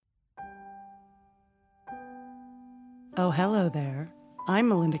Oh, hello there. I'm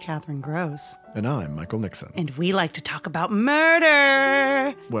Melinda Catherine Gross. And I'm Michael Nixon. And we like to talk about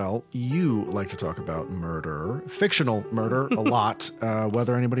murder. Well, you like to talk about murder, fictional murder, a lot,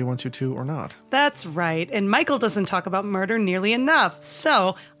 whether anybody wants you to or not. That's right. And Michael doesn't talk about murder nearly enough.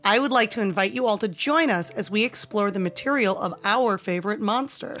 So I would like to invite you all to join us as we explore the material of our favorite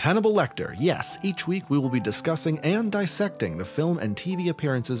monster. Hannibal Lecter. Yes, each week we will be discussing and dissecting the film and TV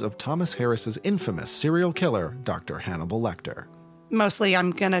appearances of Thomas Harris's infamous serial killer, Dr. Hannibal Lecter. Mostly,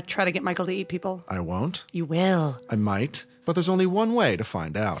 I'm going to try to get Michael to eat people. I won't. You will. I might, but there's only one way to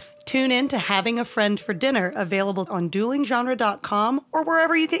find out. Tune in to Having a Friend for Dinner, available on duelinggenre.com or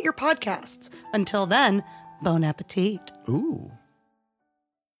wherever you get your podcasts. Until then, bon appetit. Ooh.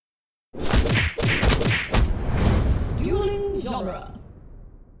 Dueling Genre.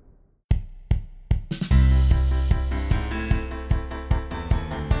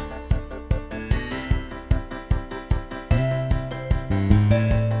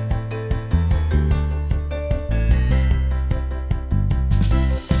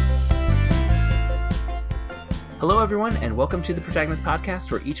 Hello, everyone, and welcome to the Protagonist Podcast,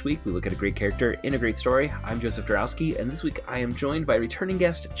 where each week we look at a great character in a great story. I'm Joseph Dorowski, and this week I am joined by returning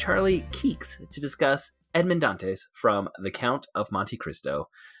guest Charlie Keeks to discuss Edmond Dantes from The Count of Monte Cristo,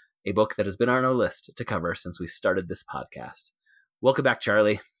 a book that has been on our list to cover since we started this podcast. Welcome back,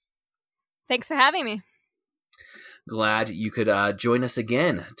 Charlie. Thanks for having me. Glad you could join us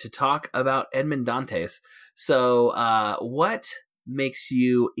again to talk about Edmond Dantes. So, what makes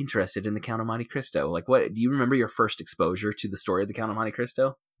you interested in The Count of Monte Cristo? Like, what do you remember your first exposure to the story of The Count of Monte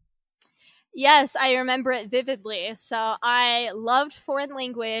Cristo? Yes, I remember it vividly. So I loved foreign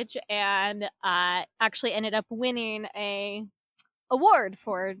language and actually ended up winning a award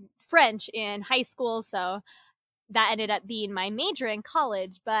for French in high school. So that ended up being my major in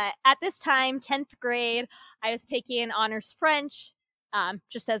college. But at this time, 10th grade, I was taking honors French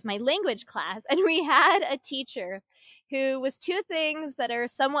just as my language class. And we had a teacher who was two things that are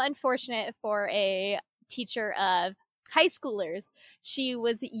somewhat unfortunate for a teacher of high schoolers. She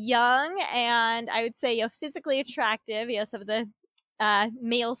was young and I would say physically attractive. Some of the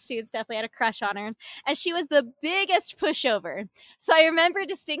male students definitely had a crush on her. And she was the biggest pushover. So I remember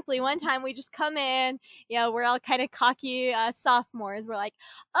distinctly one time we just come in, we're all kind of cocky sophomores. We're like,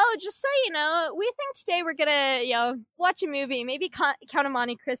 oh, just so you know, we think today we're going to, watch a movie, maybe Count of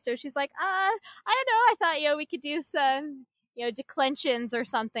Monte Cristo. She's like, I don't know. I thought, we could do some, declensions or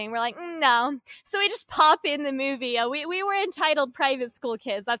something. We're like, no. So we just pop in the movie. We were entitled private school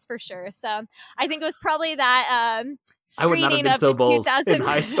kids, that's for sure. So I think it was probably that I would not have been so bold in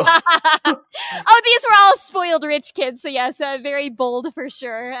high school. Oh, these were all spoiled rich kids. So yes, very bold for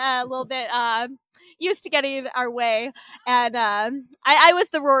sure. A little bit used to getting our way. And I was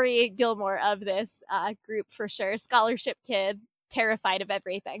the Rory Gilmore of this group for sure. Scholarship kid, terrified of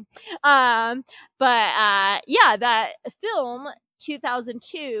everything. But that film,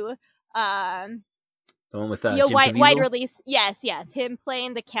 2002, The one with wide release. Yes. Him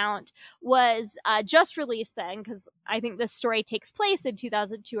playing the Count was just released then, because I think this story takes place in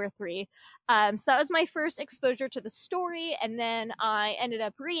 2002 or 3. So that was my first exposure to the story, and then I ended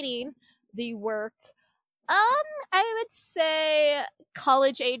up reading the work. I would say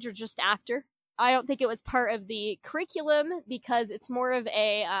college age or just after. I don't think it was part of the curriculum because it's more of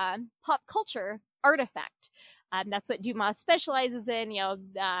a pop culture artifact. That's what Dumas specializes in,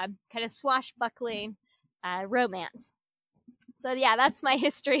 kind of swashbuckling romance. So yeah, that's my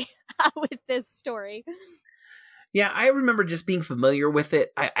history with this story. Yeah, I remember just being familiar with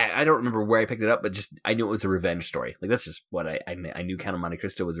it. I don't remember where I picked it up, but just I knew it was a revenge story. Like, that's just what I knew. Count of Monte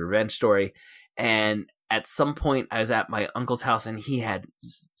Cristo was a revenge story. And at some point I was at my uncle's house and he had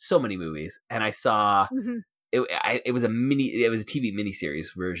so many movies, and I saw it was a TV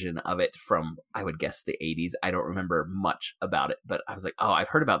miniseries version of it from, I would guess, the 80s. I don't remember much about it, but I was like, oh, I've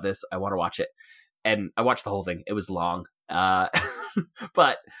heard about this. I want to watch it. And I watched the whole thing. It was long.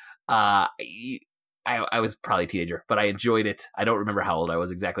 But I was probably a teenager, but I enjoyed it. I don't remember how old I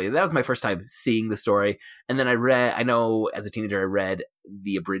was exactly. That was my first time seeing the story. And then I know as a teenager, I read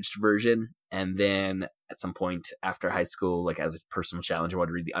the abridged version. And then at some point after high school, like as a personal challenge, I wanted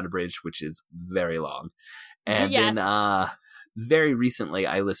to read the unabridged, which is very long. And then very recently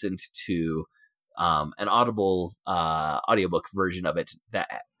I listened to an Audible audiobook version of it that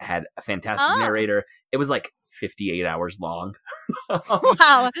had a fantastic narrator. It was like 58 hours long.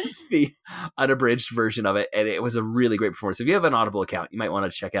 Wow. The unabridged version of it, and it was a really great performance. If you have an Audible account, you might want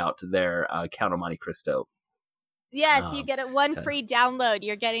to check out their Count of Monte Cristo Yes, you get it one so- free download.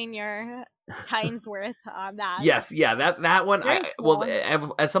 You're getting your time's worth on that. Yes, yeah, that one. Very cool.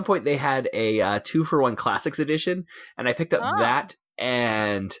 Well, at some point they had a 2-for-1 Classics edition, and I picked up that,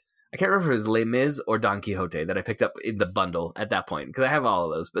 and I can't remember if it was Les Mis or Don Quixote that I picked up in the bundle at that point, because I have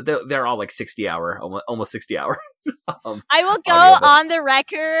all of those, but they're all like 60 hour, almost 60 hour. I will go on the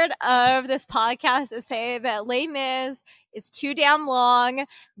record of this podcast to say that Les Mis is too damn long.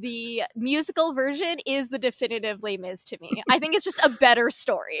 The musical version is the definitive Les Mis to me. I think it's just a better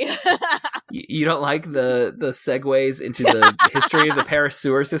story. You don't like the segues into the history of the Paris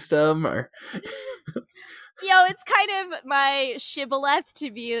sewer system, or? It's kind of my shibboleth to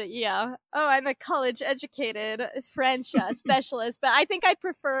be, oh, I'm a college-educated French specialist, but I think I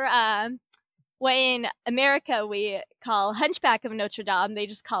prefer what in America we call Hunchback of Notre Dame. They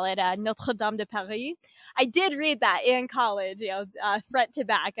just call it Notre Dame de Paris. I did read that in college, front to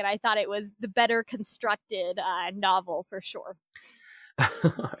back, and I thought it was the better constructed novel for sure.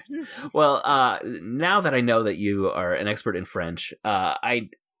 Well, now that I know that you are an expert in French, I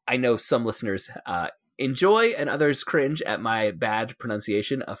know some listeners enjoy and others cringe at my bad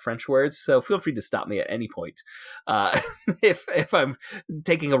pronunciation of French words, so feel free to stop me at any point if I'm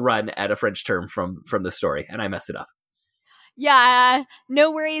taking a run at a French term from the story and I mess it up. Yeah,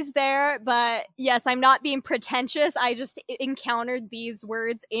 no worries there, but yes, I'm not being pretentious. I just encountered these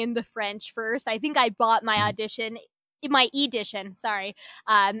words in the French first. I think I bought my edition, in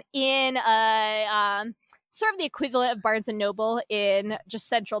a sort of the equivalent of Barnes & Noble in just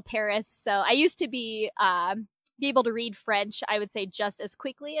central Paris. So I used to be able to read French, I would say, just as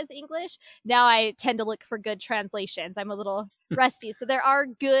quickly as English. Now I tend to look for good translations. I'm a little rusty. So there are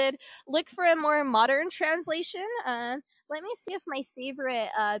good. Look for a more modern translation. Let me see if my favorite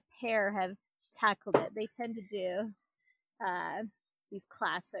pair have tackled it. They tend to do these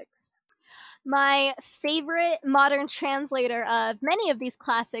classics. My favorite modern translator of many of these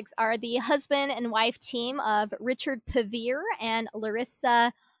classics are the husband and wife team of Richard Pevere and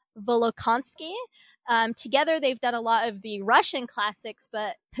Larissa Volokhonsky. Together, they've done a lot of the Russian classics,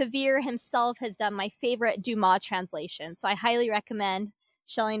 but Pevere himself has done my favorite Dumas translation. So I highly recommend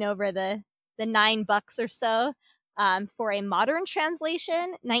shelling over the $9 or so for a modern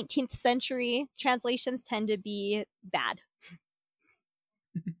translation. 19th century translations tend to be bad.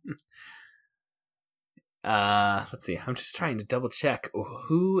 Let's see. I'm just trying to double check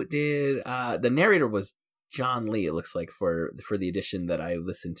who did. The narrator was John Lee. It looks like for the edition that I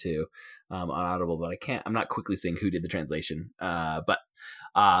listened to on Audible, but I'm not quickly seeing who did the translation. But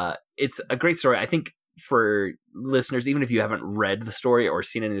it's a great story. I think for listeners, even if you haven't read the story or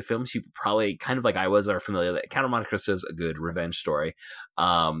seen any of the films, you probably, kind of like I was, are familiar that Count of Monte Cristo is a good revenge story.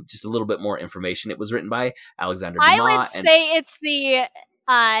 Just a little bit more information. It was written by Alexander Dumas. I would say it's the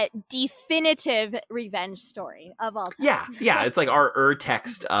definitive revenge story of all time. Yeah, it's like our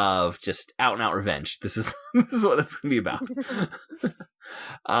text of just out and out revenge. This is what it's gonna be about.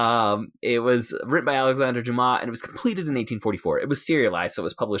 It was written by Alexander Dumas and it was completed in 1844. It was serialized, so it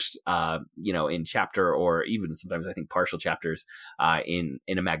was published in chapter or even sometimes I think partial chapters in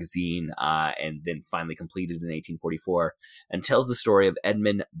a magazine, and then finally completed in 1844, and tells the story of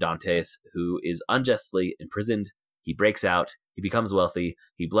Edmond Dantes, who is unjustly imprisoned. He breaks out, he becomes wealthy,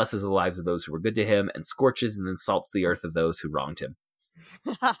 he blesses the lives of those who were good to him, and scorches and then salts the earth of those who wronged him.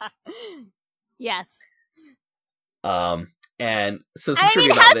 Yes. And so I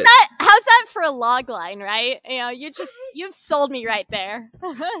mean, how's that for a log line, right? You've sold me right there.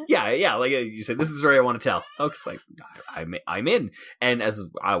 yeah. Like you said, this is the story I want to tell. Folks, like I'm in. And as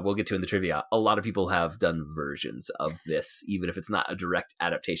we'll get to in the trivia, a lot of people have done versions of this, even if it's not a direct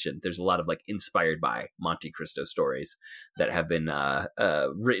adaptation. There's a lot of like inspired by Monte Cristo stories that have been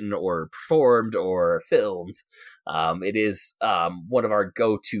written or performed or filmed. It is one of our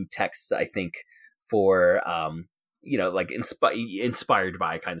go-to texts, I think, for like inspired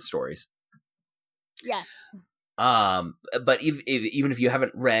by kind of stories. Yes. But even if you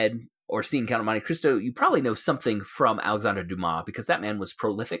haven't read or seen Count of Monte Cristo, you probably know something from Alexander Dumas, because that man was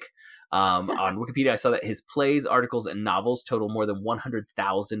prolific. On Wikipedia, I saw that his plays, articles, and novels total more than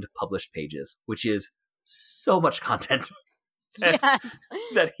 100,000 published pages, which is so much content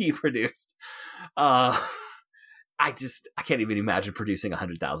that he produced. I can't even imagine producing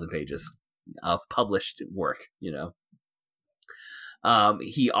 100,000 pages of published work,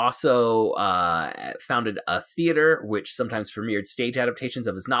 He also founded a theater, which sometimes premiered stage adaptations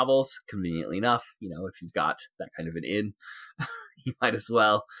of his novels. Conveniently enough, if you've got that kind of an in, you might as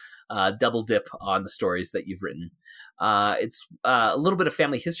well double dip on the stories that you've written. It's a little bit of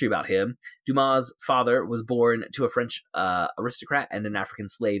family history about him. Dumas' father was born to a French aristocrat and an African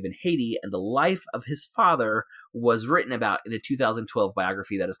slave in Haiti, and the life of his father was written about in a 2012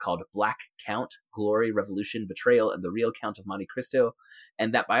 biography that is called Black Count, Glory, Revolution, Betrayal, and the Real Count of Monte Cristo.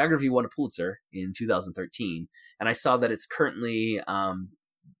 And that biography won a Pulitzer in 2013. And I saw that it's currently,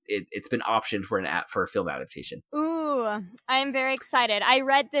 it's been optioned for for a film adaptation. Ooh, I'm very excited. I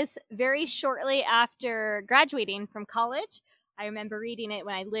read this very shortly after graduating from college. I remember reading it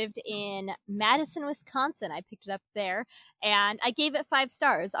when I lived in Madison, Wisconsin. I picked it up there, and I gave it 5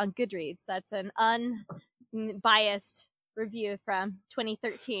 stars on Goodreads. That's an unbiased review from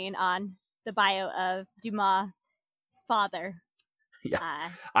 2013 on the bio of Dumas' father. Yeah,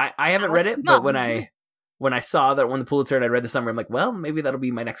 I haven't read it, but when I saw that it won the Pulitzer and I read the summary, I'm like, well, maybe that'll be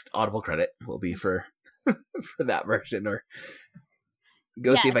my next Audible credit. Will be for for that version, or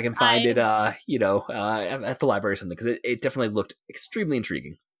go see if I can find it, at the library or something, because it definitely looked extremely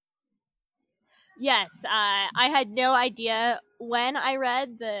intriguing. Yes, I had no idea when I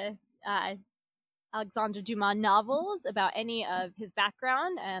read the Alexandre Dumas novels about any of his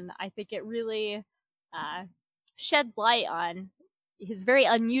background, and I think it really sheds light on his very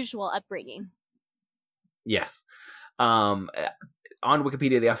unusual upbringing. Yes. On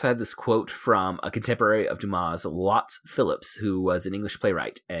Wikipedia, they also had this quote from a contemporary of Dumas, Watts Phillips, who was an English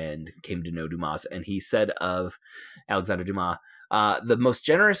playwright and came to know Dumas. And he said of Alexandre Dumas, the most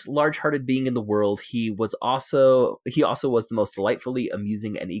generous, large-hearted being in the world, he also was the most delightfully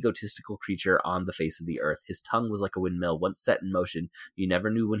amusing and egotistical creature on the face of the earth. His tongue was like a windmill. Once set in motion, you never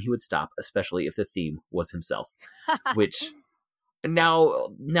knew when he would stop, especially if the theme was himself. Which... Now,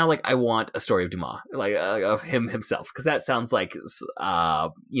 like, I want a story of Dumas, like of him himself, because that sounds like,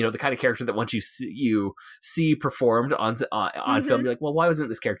 the kind of character that once you see performed on film, you're like, well, why wasn't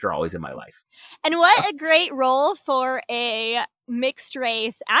this character always in my life? And what a great role for a mixed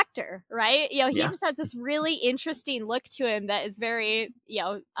race actor, right? He just has this really interesting look to him that is very,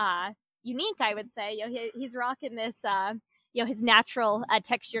 unique. I would say, he's rocking this, his natural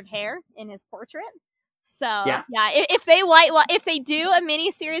textured hair in his portrait. So if they do a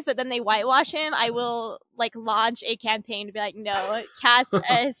mini series, but then they whitewash him, I will launch a campaign to be like, no, cast a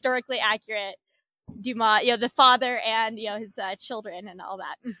historically accurate Dumas, the father and his children and all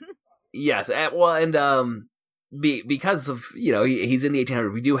that. Yes, because of he's in the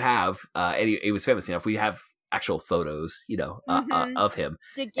 1800s, we do have and he was famous enough. We have actual photos, of him,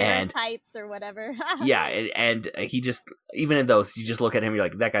 daguerreotypes or whatever. Yeah, and he just, even in those, you just look at him, you're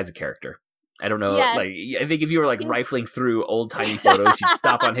like, that guy's a character. I don't know. Yes. I think if you were rifling through old tiny photos, you'd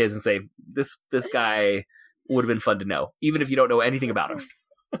stop on his and say, this guy would have been fun to know, even if you don't know anything about him.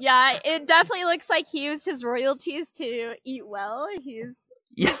 Yeah, it definitely looks like he used his royalties to eat well. He's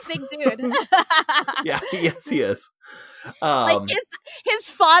a big dude. Yeah, yes, he is. His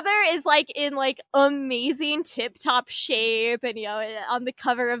father is in amazing tip top shape, and on the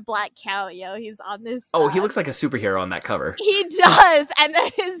cover of Black Count, he's on this. He looks like a superhero on that cover. He does, and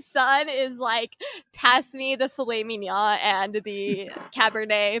then his son is pass me the filet mignon and the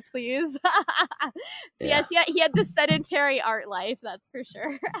Cabernet, please. Yes, he had the sedentary art life, that's for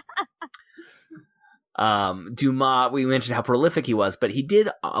sure. Dumas, we mentioned how prolific he was, but he did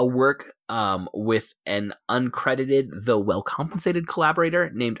a work with an uncredited though well-compensated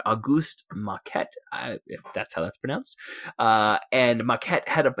collaborator named Auguste Maquet, if that's how that's pronounced. And Maquet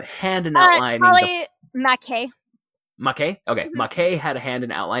had a hand in outlining Maquet. Okay. Maquet had a hand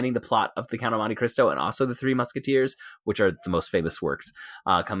in outlining the plot of the Count of Monte Cristo and also the Three Musketeers, which are the most famous works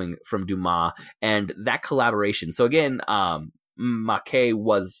coming from Dumas. And that collaboration, so again, Maquet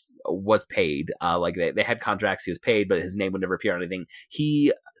was paid, they had contracts, he was paid, but his name would never appear on anything.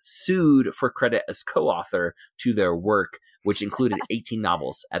 He sued for credit as co-author to their work, which included 18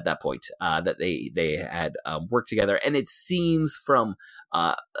 novels at that point that they had worked together. And it seems from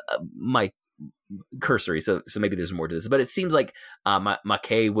my cursory, so maybe there's more to this, but it seems like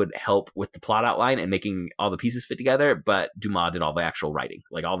Maquet would help with the plot outline and making all the pieces fit together, but Dumas did all the actual writing.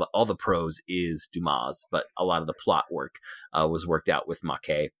 All the prose is Dumas, but a lot of the plot work was worked out with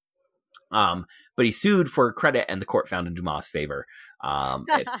Maquet. But he sued for credit, and the court found in Dumas' favor.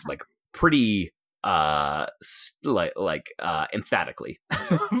 Pretty emphatically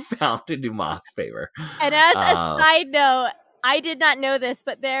found in Dumas' favor. And as a side note, I did not know this,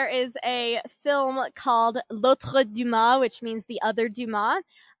 but there is a film called L'autre Dumas, which means the other Dumas.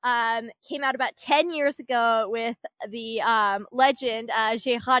 Came out about 10 years ago with the legend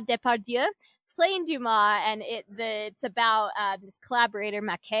Gérard Depardieu playing Dumas, and it's about this collaborator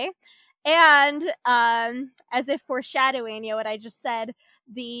Maquet. And as if foreshadowing, what I just said,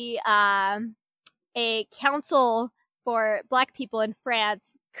 a council for Black people in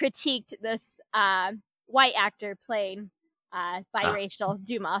France critiqued this white actor playing biracial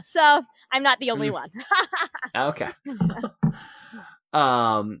Dumas. So I'm not the only one. Okay.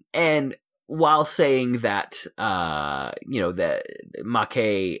 And while saying that, that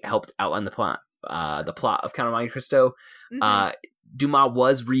Maquet helped outline the plot of Count of Monte Cristo, Dumas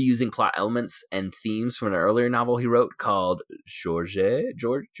was reusing plot elements and themes from an earlier novel he wrote called Georges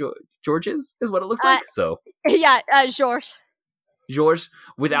is what it looks like. So Georges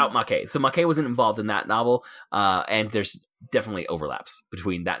without Maquet. So Maquet wasn't involved in that novel, and there's definitely overlaps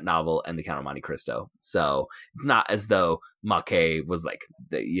between that novel and the Count of Monte Cristo. So it's not as though Maquet was like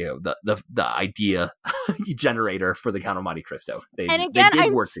the idea generator for the Count of Monte Cristo. They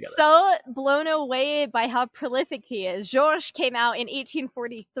did work together. So blown away by how prolific he is. Georges came out in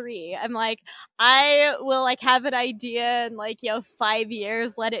 1843. I'm like, I will have an idea in 5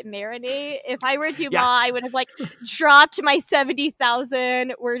 years, let it marinate. If I were Dumas, I would have dropped my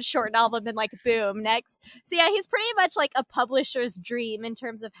 70,000 word short novel and been like, boom, next. So yeah, he's pretty much like a publisher's dream in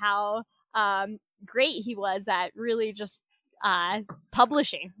terms of how great he was at really just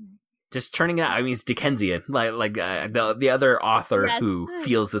publishing. Just turning it out. I mean, it's Dickensian. The other author who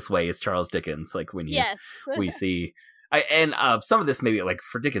feels this way is Charles Dickens. We see, some of this maybe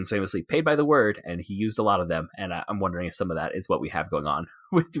for Dickens famously paid by the word, and he used a lot of them. And I'm wondering if some of that is what we have going on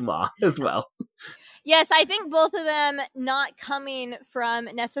with Dumas as well. Yes, I think both of them not coming from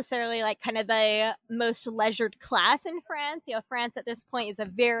necessarily kind of the most leisured class in France. France at this point is a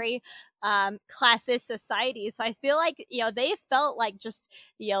very classist society. So I feel like, they felt like just,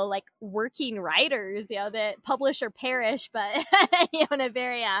 working writers, that publish or perish, but, in a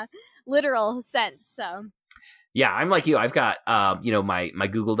very literal sense. So. Yeah, I'm like you. I've got, my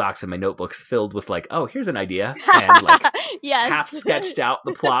Google Docs and my notebooks filled with here's an idea, and half sketched out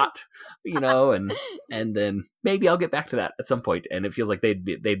the plot, and then maybe I'll get back to that at some point. And it feels like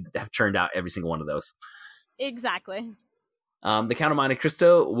they'd have churned out every single one of those. Exactly. The Count of Monte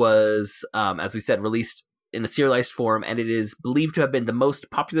Cristo was, as we said, released in a serialized form, and it is believed to have been the most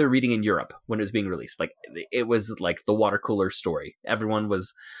popular reading in Europe when it was being released. It was like the water cooler story. Everyone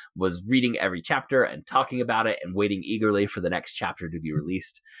was reading every chapter and talking about it and waiting eagerly for the next chapter to be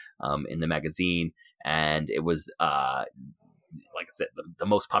released in the magazine. And it was, like I said, the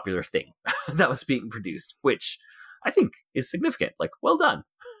most popular thing that was being produced, which I think is significant. Well done.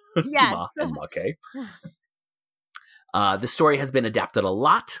 Yes. and Maquet. The story has been adapted a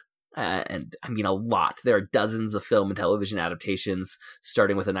lot. And I mean a lot. There are dozens of film and television adaptations,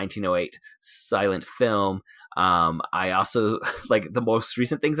 starting with a 1908 silent film. I also, the most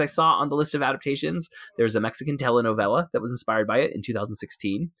recent things I saw on the list of adaptations, there's a Mexican telenovela that was inspired by it in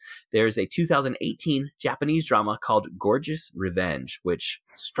 2016. There's a 2018 Japanese drama called Gorgeous Revenge, which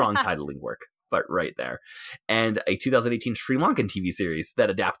strong titling work, but right there. And a 2018 Sri Lankan TV series that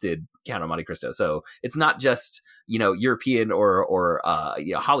adapted Count of Monte Cristo. So it's not just, European or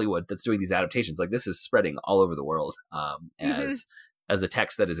Hollywood that's doing these adaptations. This is spreading all over the world as a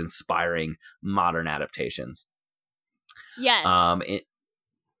text that is inspiring modern adaptations. Yes.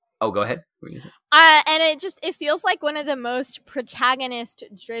 Go ahead. And it feels like one of the most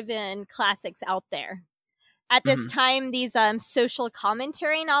protagonist-driven classics out there. At this time, these social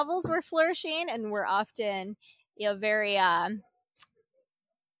commentary novels were flourishing and were often, very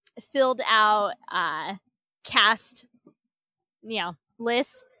filled out cast,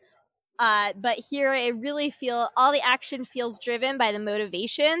 lists. But here, it really all the action feels driven by the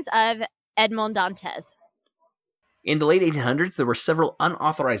motivations of Edmond Dantes. In the late 1800s, there were several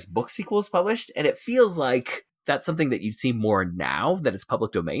unauthorized book sequels published, and it feels like that's something that you'd see more now that it's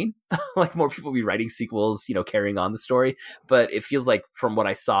public domain. More people be writing sequels, carrying on the story. But it feels like, from what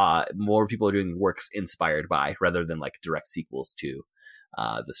I saw, more people are doing works inspired by rather than direct sequels to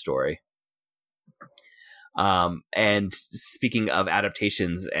the story. And speaking of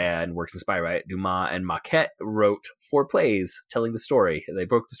adaptations and works inspired by it, Dumas and Maquet wrote 4 plays telling the story. They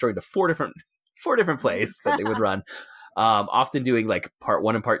broke the story into 4 different plays that they would run, often doing part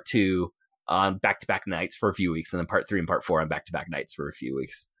 1 and part 2 on back-to-back nights for a few weeks, and then part 3 and part 4 on back-to-back nights for a few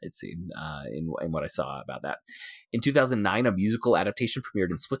weeks, it seemed, in what I saw about that. In 2009, a musical adaptation premiered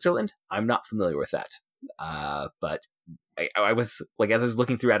in Switzerland. I'm not familiar with that, but I was, as I was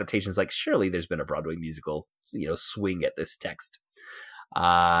looking through adaptations, surely there's been a Broadway musical, swing at this text.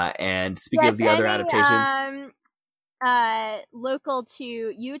 And speaking of the other adaptations... local to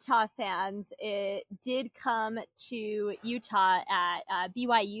Utah fans, it did come to Utah at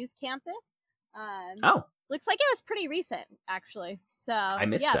BYU's campus. Looks like it was pretty recent, actually. So I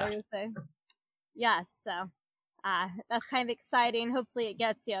missed that. So that's kind of exciting. Hopefully it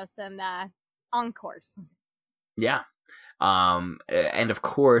gets some encores. Yeah. And of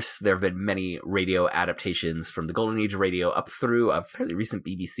course, there have been many radio adaptations from the golden age of radio up through a fairly recent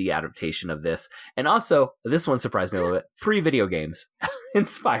BBC adaptation of this. And also, this one surprised me a little bit, 3 video games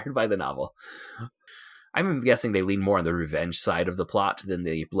inspired by the novel. I'm guessing they lean more on the revenge side of the plot than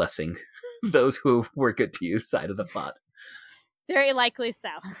the blessing those who were good to you side of the plot. Very likely so.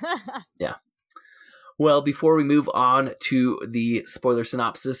 Yeah. Well, before we move on to the spoiler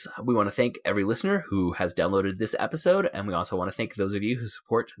synopsis, we want to thank every listener who has downloaded this episode, and we also want to thank those of you who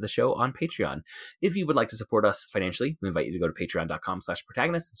support the show on Patreon. If you would like to support us financially, we invite you to go to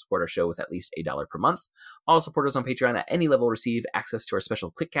patreon.com/protagonist and support our show with at least $1 per month. All supporters on Patreon at any level receive access to our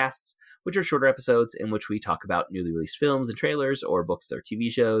special quickcasts, which are shorter episodes in which we talk about newly released films and trailers or books or TV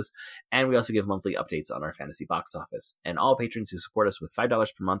shows, and we also give monthly updates on our fantasy box office. And all patrons who support us with $5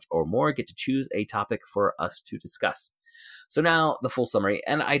 per month or more get to choose a topic for us to discuss. So now the full summary,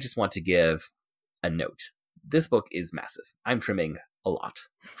 and I just want to give a note. This book is massive. I'm trimming a lot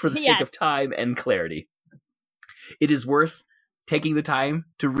for the sake of time and clarity. It is worth taking the time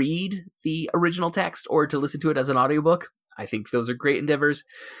to read the original text or to listen to it as an audiobook. I think those are great endeavors.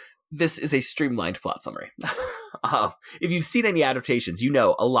 This is a streamlined plot summary. If you've seen any adaptations, you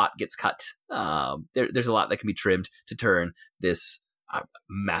know a lot gets cut. There's a lot that can be trimmed to turn this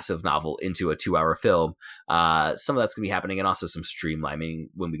massive novel into a 2-hour film. Some of that's going to be happening, and also some streamlining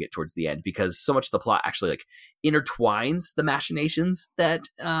when we get towards the end, because so much of the plot actually intertwines the machinations that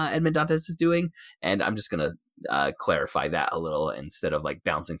Edmond Dantes is doing, and I'm just going to clarify that a little instead of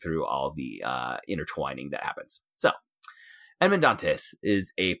bouncing through all the intertwining that happens. So Edmond Dantes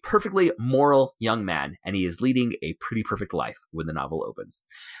is a perfectly moral young man, and he is leading a pretty perfect life when the novel opens.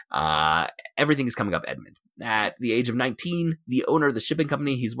 Everything is coming up Edmond. At the age of 19, the owner of the shipping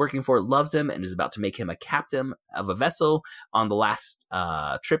company he's working for loves him and is about to make him a captain of a vessel. On the last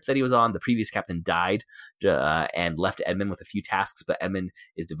trip that he was on, the previous captain died and left Edmond with a few tasks, but Edmond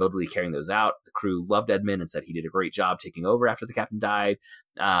is devotedly carrying those out. The crew loved Edmond and said he did a great job taking over after the captain died.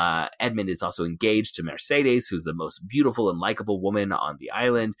 Edmond is also engaged to Mercedes, who's the most beautiful and likable woman on the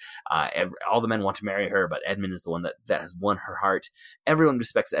island. All the men want to marry her, but Edmond is the one that has won her heart. Everyone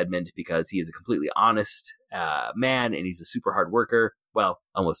respects Edmond because he is a completely honest man, and he's a super hard worker. Well,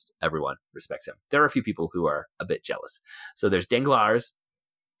 almost everyone respects him. There are a few people who are a bit jealous. So there's Danglars,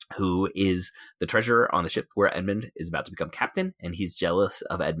 who is the treasurer on the ship where Edmond is about to become captain, and he's jealous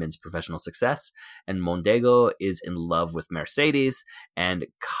of Edmond's professional success. And Mondego is in love with Mercedes, and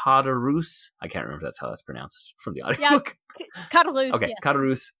Caderousse, I can't remember if that's how that's pronounced from the audiobook. Yeah, Caderousse. Okay, yeah.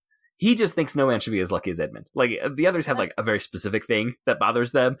 Caderousse. He just thinks no man should be as lucky as Edmond. The others have a very specific thing that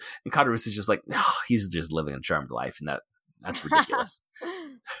bothers them, and Caderousse is just he's just living a charmed life, and that's ridiculous.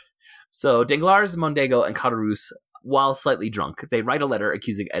 So Danglars, Mondego, and Caderousse, while slightly drunk, they write a letter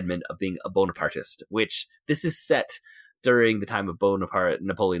accusing Edmond of being a Bonapartist, which this is set during the time of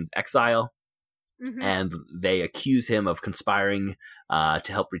Napoleon's exile. Mm-hmm. And they accuse him of conspiring to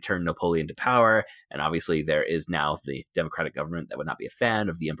help return Napoleon to power. And obviously there is now the democratic government that would not be a fan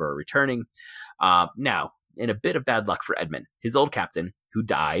of the emperor returning. Now, in a bit of bad luck for Edmond, his old captain, who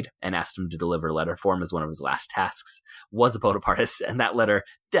died and asked him to deliver a letter for him as one of his last tasks, was a Bonapartist, and that letter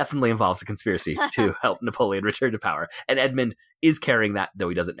definitely involves a conspiracy to help Napoleon return to power. And Edmond is carrying that, though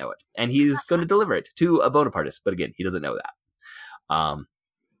he doesn't know it. And he's going to deliver it to a Bonapartist, but again, he doesn't know that.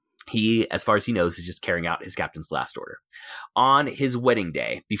 He, as far as he knows, is just carrying out his captain's last order. On his wedding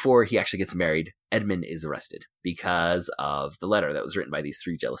day, before he actually gets married, Edmond is arrested because of the letter that was written by these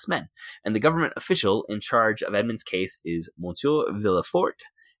 3 jealous men. And the government official in charge of Edmond's case is Monsieur Villefort.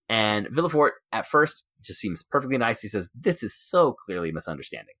 And Villefort, at first, just seems perfectly nice. He says, "This is so clearly a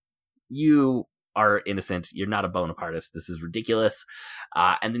misunderstanding. You are innocent. You're not a Bonapartist. This is ridiculous."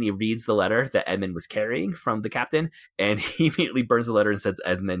 And then he reads the letter that Edmond was carrying from the captain, and he immediately burns the letter and sends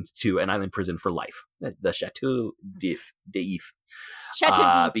Edmond to an island prison for life, the Chateau d'If.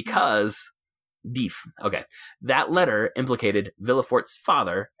 Because D'If. Okay, that letter implicated Villefort's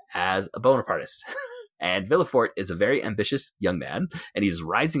father as a Bonapartist. And Villefort is a very ambitious young man, and he's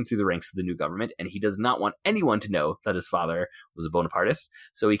rising through the ranks of the new government, and he does not want anyone to know that his father was a Bonapartist,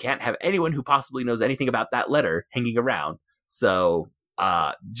 so he can't have anyone who possibly knows anything about that letter hanging around. So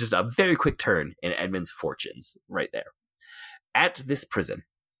just a very quick turn in Edmond's fortunes right there. At this prison,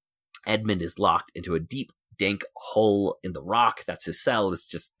 Edmond is locked into a deep, dank hole in the rock. That's his cell. It's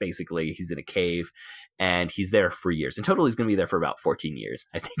just basically he's in a cave, and he's there for years. In total, he's going to be there for about 14 years,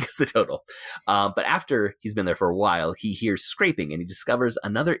 I think is the total. But after he's been there for a while, he hears scraping, and he discovers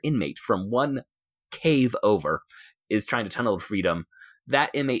another inmate from one cave over is trying to tunnel to freedom.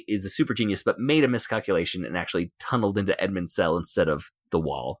 That inmate is a super genius, but made a miscalculation and actually tunneled into Edmund's cell instead of the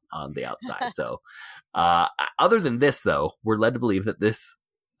wall on the outside. So other than this, though, we're led to believe that this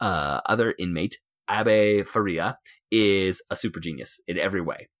other inmate, Abbe Faria, is a super genius in every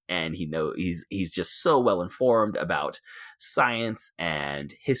way. And he's just so well informed about science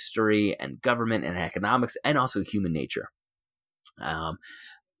and history and government and economics and also human nature.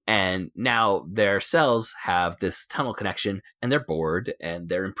 And now their cells have this tunnel connection, and they're bored and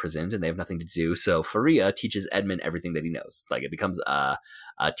they're imprisoned and they have nothing to do. So Faria teaches Edmond everything that he knows. Like, it becomes a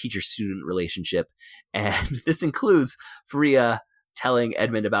teacher-student relationship. And this includes Faria telling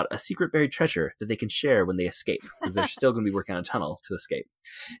Edmond about a secret buried treasure that they can share when they escape, because they're still going to be working on a tunnel to escape.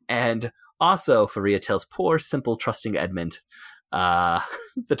 And also Faria tells poor, simple, trusting Edmond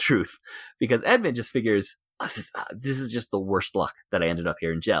the truth, because Edmond just figures, this is just the worst luck that I ended up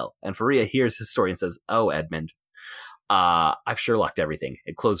here in jail. And Faria hears his story and says, "Oh, Edmond, I've Sherlocked everything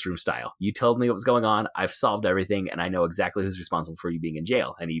in closed room style. You told me what was going on. I've solved everything, and I know exactly who's responsible for you being in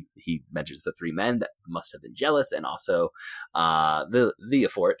jail." And he mentions the 3 men that must have been jealous, and also the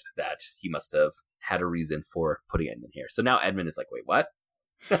fort that he must have had a reason for putting Edmond here. So now Edmond is like, "Wait, what?"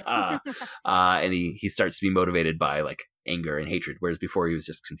 And he starts to be motivated by like anger and hatred, whereas before he was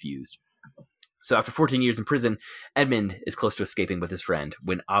just confused. So after 14 years in prison, Edmond is close to escaping with his friend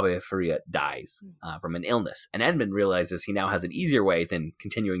when Abbe Faria dies from an illness. And Edmond realizes he now has an easier way than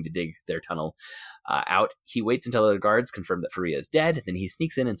continuing to dig their tunnel out. He waits until the guards confirm that Faria is dead. Then he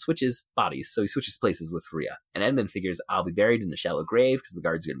sneaks in and switches bodies. So he switches places with Faria. And Edmond figures, I'll be buried in a shallow grave because the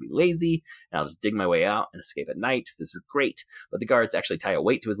guards are going to be lazy. And I'll just dig my way out and escape at night. This is great. But the guards actually tie a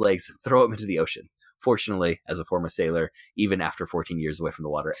weight to his legs and throw him into the ocean. Fortunately, as a former sailor, even after 14 years away from the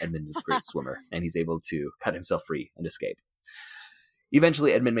water, Edmond is a great swimmer, and he's able to cut himself free and escape.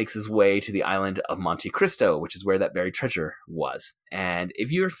 Eventually, Edmond makes his way to the island of Monte Cristo, which is where that buried treasure was. And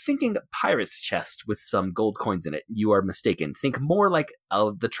if you're thinking pirate's chest with some gold coins in it, you are mistaken. Think more like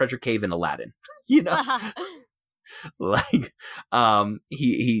the treasure cave in Aladdin. You know, like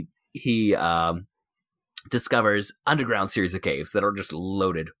he discovers underground series of caves that are just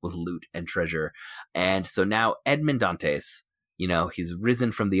loaded with loot and treasure. And so now Edmond Dantes, you know, he's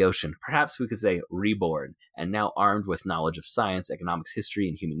risen from the ocean, perhaps we could say reborn, and now armed with knowledge of science, economics, history,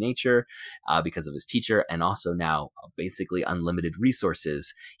 and human nature because of his teacher, and also now basically unlimited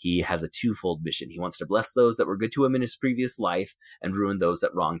resources. He has a twofold mission. He wants to bless those that were good to him in his previous life and ruin those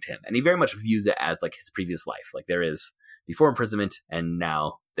that wronged him. And he very much views it as like his previous life. Like there is before imprisonment, and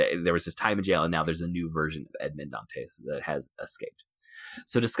now there was his time in jail, and now there's a new version of Edmond Dantes that has escaped.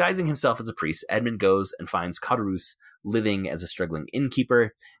 So disguising himself as a priest, Edmond goes and finds Caderousse living as a struggling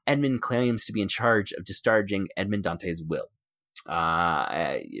innkeeper. Edmond claims to be in charge of discharging Edmond Dantes' will.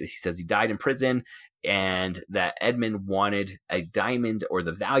 He says he died in prison, and that Edmond wanted a diamond, or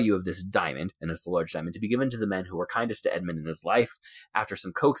the value of this diamond, and it's a large diamond, to be given to the men who were kindest to Edmond in his life. After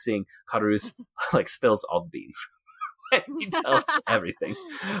some coaxing, Caderousse spills all the beans. And he tells everything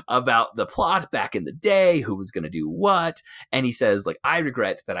about the plot back in the day, who was going to do what. And he says, I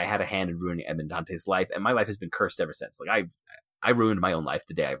regret that I had a hand in ruining Edmond Dantes' life, and my life has been cursed ever since. I ruined my own life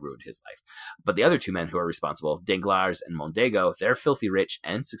the day I ruined his life. But the other 2 men who are responsible, Danglars and Mondego, they're filthy rich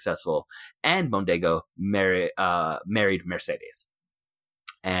and successful. And Mondego married Mercedes.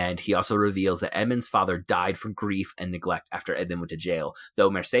 And he also reveals that Edmond's father died from grief and neglect after Edmond went to jail. Though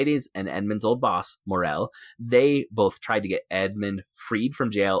Mercedes and Edmond's old boss, Morel, they both tried to get Edmond freed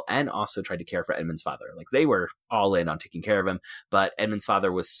from jail and also tried to care for Edmond's father. They were all in on taking care of him, but Edmond's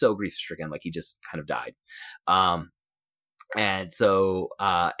father was so grief-stricken, he just kind of died. And so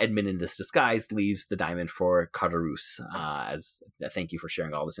Edmond, in this disguise, leaves the diamond for Caderousse as a thank you for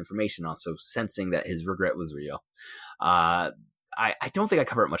sharing all this information, also sensing that his regret was real. I don't think I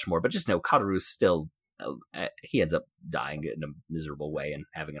cover it much more, but just know Caderousse still, he ends up dying in a miserable way and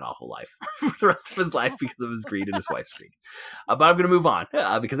having an awful life for the rest of his life because of his greed and his wife's greed. But I'm going to move on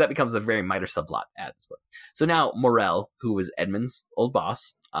because that becomes a very minor subplot at this point. So now Morel, who is Edmond's old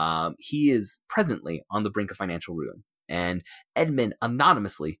boss, he is presently on the brink of financial ruin. And Edmond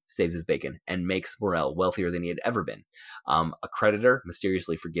anonymously saves his bacon and makes Morel wealthier than he had ever been. A creditor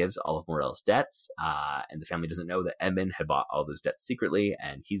mysteriously forgives all of Morel's debts, and the family doesn't know that Edmond had bought all those debts secretly,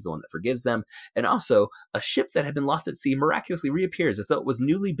 and he's the one that forgives them. And also, a ship that had been lost at sea miraculously reappears as though it was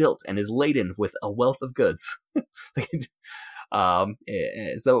newly built and is laden with a wealth of goods.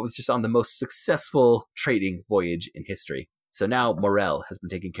 As though it was just on the most successful trading voyage in history. So now Morel has been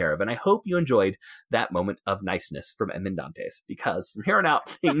taken care of, and I hope you enjoyed that moment of niceness from Edmond Dantes, because from here on out,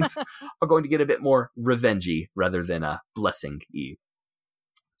 things are going to get a bit more revengey rather than a blessing-y.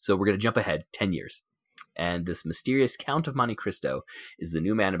 So we're going to jump ahead 10 years. And this mysterious Count of Monte Cristo is the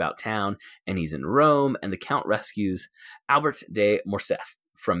new man about town, and he's in Rome, and the Count rescues Albert de Morcerf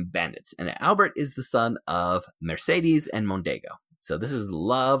from bandits. And Albert is the son of Mercedes and Mondego. So this is the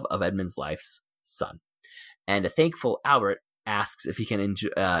love of Edmond's life's son. And a thankful Albert asks if he can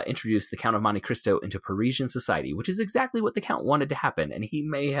introduce the Count of Monte Cristo into Parisian society, which is exactly what the Count wanted to happen. And he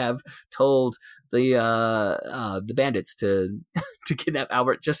may have told the bandits to kidnap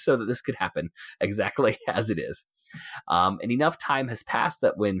Albert just so that this could happen exactly as it is. And enough time has passed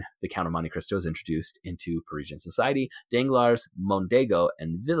that when the Count of Monte Cristo is introduced into Parisian society, Danglars, Mondego,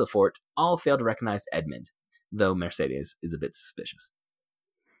 and Villefort all fail to recognize Edmond, though Mercedes is a bit suspicious.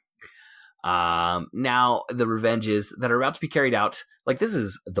 Now the revenges that are about to be carried out, like this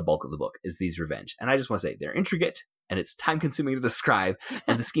is the bulk of the book, is these revenge. And I just want to say they're intricate and it's time consuming to describe,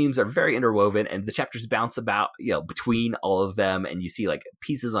 and the schemes are very interwoven, and the chapters bounce about, between all of them, and you see like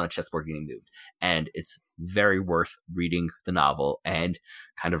pieces on a chessboard getting moved, and it's very worth reading the novel and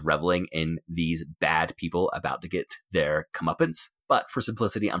kind of reveling in these bad people about to get their comeuppance. But for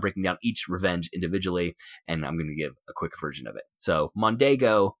simplicity, I'm breaking down each revenge individually, and I'm going to give a quick version of it. So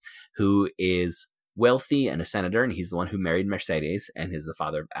Mondego, who is wealthy and a senator, and he's the one who married Mercedes and is the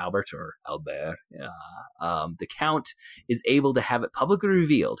father of Albert. The Count is able to have it publicly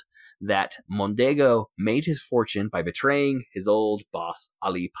revealed that Mondego made his fortune by betraying his old boss,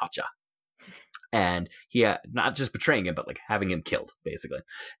 Ali Pacha. And he not just betraying him, but like having him killed, basically.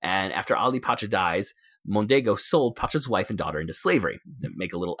 And after Ali Pacha dies, Mondego sold Pacha's wife and daughter into slavery to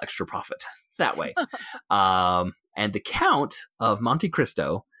make a little extra profit that way. And the Count of Monte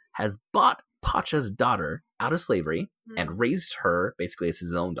Cristo has bought Pacha's daughter out of slavery and raised her basically as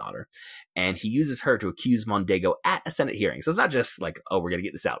his own daughter. And he uses her to accuse Mondego at a Senate hearing. So it's not just like, oh, we're going to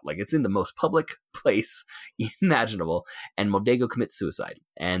get this out. Like, it's in the most public place imaginable. And Mondego commits suicide.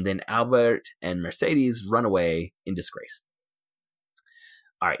 And then Albert and Mercedes run away in disgrace.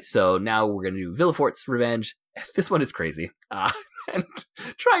 All right, so now we're going to do Villefort's revenge. This one is crazy. And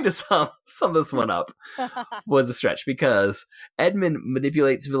trying to sum this one up was a stretch, because Edmond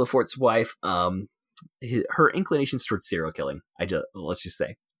manipulates Villefort's wife, her inclinations towards serial killing, let's just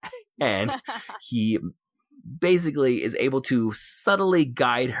say. And he basically is able to subtly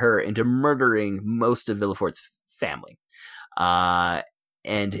guide her into murdering most of Villefort's family.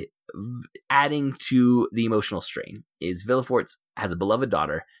 And adding to the emotional strain is Villefort has a beloved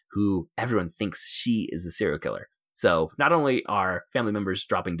daughter who everyone thinks she is the serial killer. So not only are family members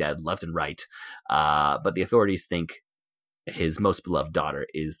dropping dead left and right, but the authorities think his most beloved daughter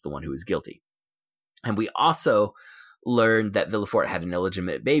is the one who is guilty. And we also learned that Villefort had an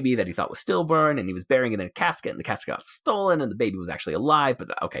illegitimate baby that he thought was stillborn, and he was burying it in a casket, and the casket got stolen, and the baby was actually alive. But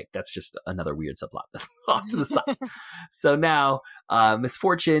okay, that's just another weird subplot. That's off to the side. So now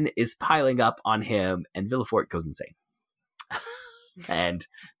misfortune is piling up on him, and Villefort goes insane. And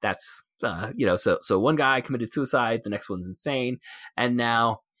that's, so one guy committed suicide, the next one's insane. And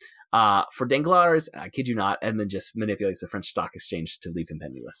now for Danglars, I kid you not, Edmond just manipulates the French stock exchange to leave him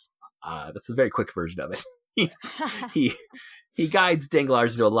penniless. That's a very quick version of it. He guides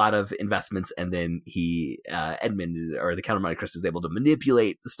Danglars into a lot of investments, and then Edmond, or the Count of Monte Cristo, is able to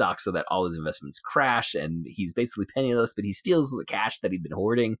manipulate the stock so that all his investments crash, and he's basically penniless, but he steals the cash that he'd been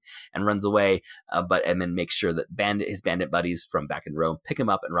hoarding and runs away. But Edmond makes sure that his bandit buddies from back in Rome pick him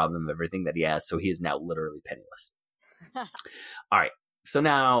up and rob him of everything that he has, so he is now literally penniless. All right. So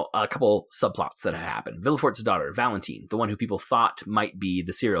now a couple subplots that have happened. Villefort's daughter, Valentine, the one who people thought might be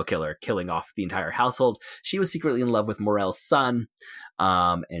the serial killer killing off the entire household. She was secretly in love with Morel's son.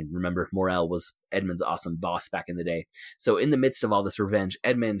 And remember, Morel was Edmond's awesome boss back in the day. So in the midst of all this revenge,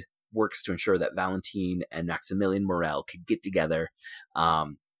 Edmond works to ensure that Valentine and Maximilian Morel could get together.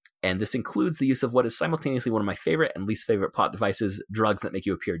 And this includes the use of what is simultaneously one of my favorite and least favorite plot devices, drugs that make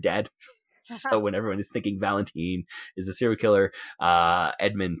you appear dead. So when everyone is thinking Valentine is a serial killer,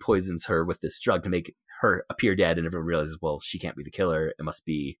 Edmond poisons her with this drug to make her appear dead, and everyone realizes, well, she can't be the killer. It must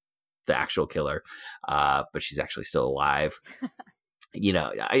be the actual killer, but she's actually still alive.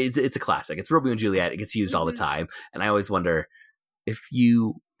 It's a classic. It's Romeo and Juliet. It gets used all the time, and I always wonder, if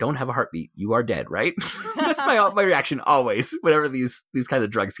you don't have a heartbeat, you are dead, right? That's my reaction always whenever these kinds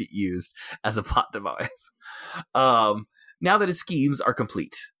of drugs get used as a plot device. Now that his schemes are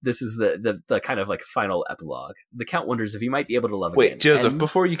complete, this is the kind of like final epilogue. The Count wonders if he might be able to love again. Wait, Joseph,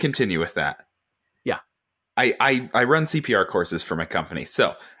 before you continue with that. Yeah. I run CPR courses for my company.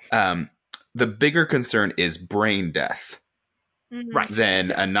 So the bigger concern is brain death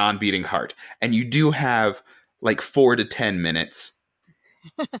than a non-beating heart. And you do have like 4 to 10 minutes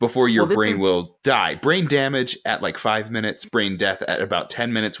before your brain will die. Brain damage at like 5 minutes, brain death at about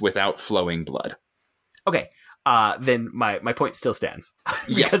 10 minutes without flowing blood. Okay, then my point still stands.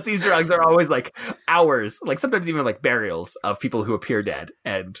 Because Yes. these drugs are always like hours, like sometimes even like burials of people who appear dead,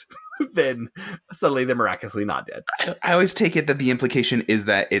 and then suddenly they're miraculously not dead. I always take it that the implication is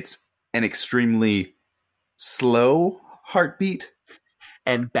that it's an extremely slow heartbeat.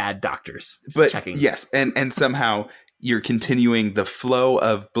 And bad doctors. But checking. yes, and somehow you're continuing the flow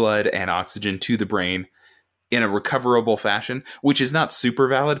of blood and oxygen to the brain in a recoverable fashion, which is not super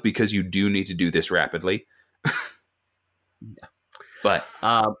valid because you do need to do this rapidly. Yeah. But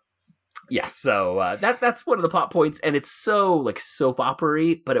yes, so that's one of the plot points, and it's so like soap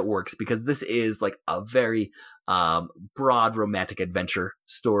opera-y, but it works because this is like a very broad romantic adventure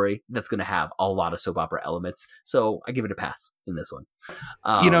story that's going to have a lot of soap opera elements. So I give it a pass in this one.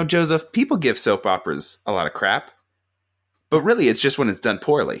 Joseph, people give soap operas a lot of crap, but really it's just when it's done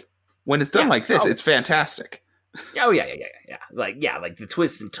poorly. When it's done like this, it's fantastic. Oh yeah. Like the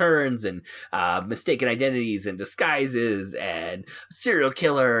twists and turns and mistaken identities and disguises and serial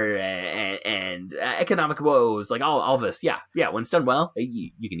killer and economic woes, like all this. Yeah. When it's done well,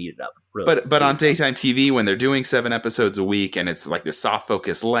 you can eat it up. Really. But on daytime TV, when they're doing 7 episodes a week and it's like the soft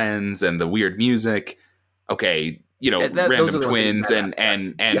focus lens and the weird music, okay, random twins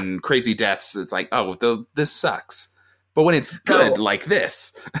and crazy deaths, it's like, oh, this sucks. But when it's good like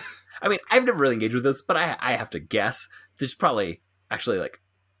this. I mean, I've never really engaged with this, but I have to guess there's probably actually like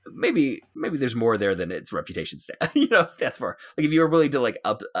maybe there's more there than its reputation stands for. Like if you were willing to like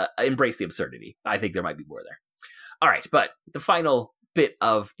embrace the absurdity, I think there might be more there. All right, but the final bit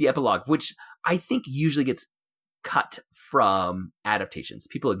of the epilogue, which I think usually gets cut from adaptations.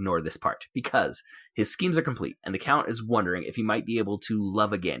 People ignore this part because his schemes are complete and the Count is wondering if he might be able to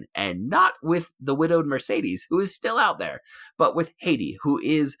love again, and not with the widowed Mercedes, who is still out there, but with Haiti, who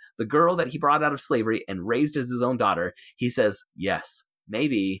is the girl that he brought out of slavery and raised as his own daughter. He says, yes,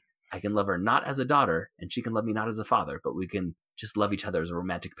 maybe I can love her not as a daughter and she can love me not as a father, but we can just love each other as a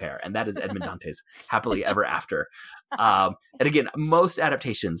romantic pair. And that is Edmond Dantes' Happily Ever After. And again, most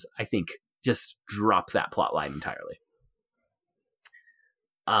adaptations, I think, just drop that plot line entirely.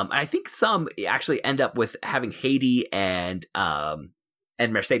 I think some actually end up with having Haiti and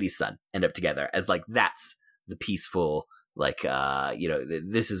Mercedes' son end up together as like that's the peaceful, like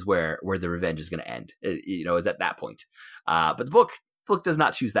this is where the revenge is going to end. Is at that point. But the book does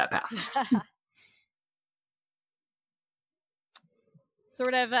not choose that path.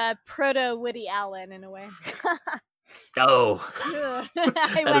 Sort of a proto Woody Allen in a way. Oh,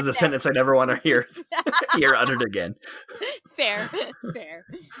 that is a sentence I never want to hear uttered again. Fair.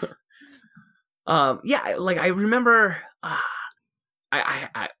 Like I remember,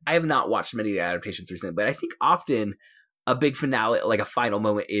 I have not watched many of the adaptations recently, but I think often a big finale, like a final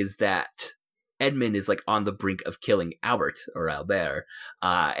moment, is that Edmond is like on the brink of killing Albert,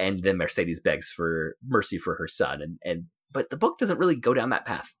 and then Mercedes begs for mercy for her son, but the book doesn't really go down that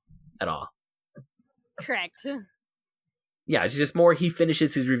path at all. Correct. Yeah, it's just more he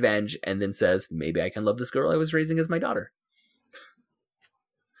finishes his revenge and then says, maybe I can love this girl I was raising as my daughter.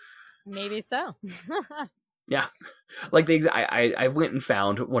 Maybe so. Yeah. Like I went and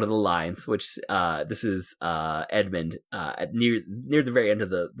found one of the lines, which this is Edmond near the very end of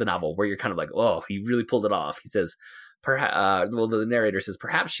the novel, where you're kind of like, oh, he really pulled it off. He says, the narrator says,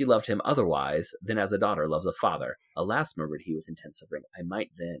 perhaps she loved him otherwise than as a daughter loves a father. Alas, murmured he with intense suffering, I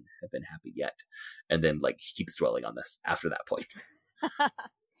might then have been happy yet. And then like he keeps dwelling on this after that point.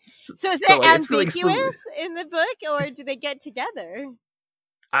 So is it ambiguous really in the book, or do they get together?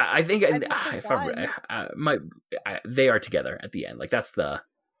 I think they are together at the end. Like that's the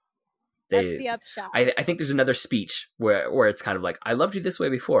upshot. I think there's another speech where it's kind of like, I loved you this way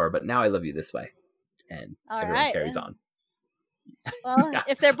before, but now I love you this way. And everyone carries on. Well,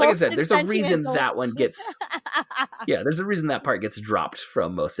 if they're both, like I said, there's a reason that one gets. Yeah, there's a reason that part gets dropped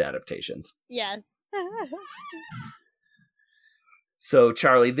from most adaptations. Yes. So,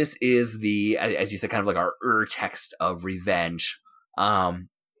 Charlie, this is as you said, kind of like our text of revenge. Do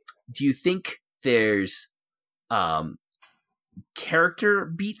you think there's character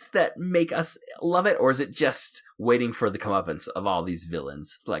beats that make us love it, or is it just waiting for the comeuppance of all these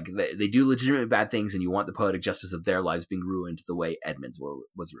villains? Like they do legitimate bad things, and you want the poetic justice of their lives being ruined the way Edmond's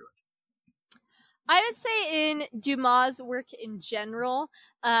was ruined. I would say in Dumas' work in general,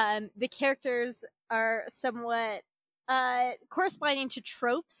 the characters are somewhat corresponding to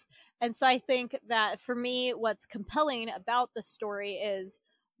tropes, and so I think that for me, what's compelling about the story is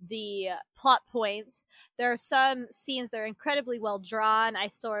the plot points. There are some scenes that are incredibly well drawn. I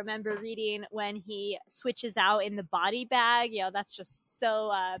still remember reading when he switches out in the body bag. That's just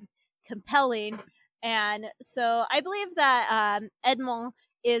so compelling. And so I believe that Edmond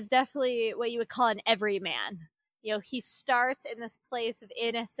is definitely what you would call an everyman. He starts in this place of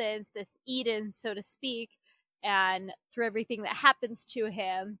innocence, this Eden, so to speak, and through everything that happens to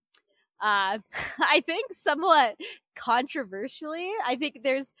him, I think somewhat controversially, I think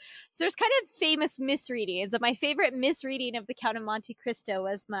there's kind of famous misreadings. My favorite misreading of the Count of Monte Cristo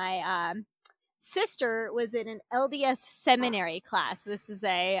was my sister was in an LDS seminary class. This is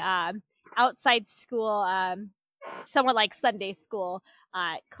a outside school, somewhat like Sunday school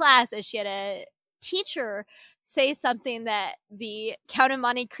class, as she had a teacher say something that the Count of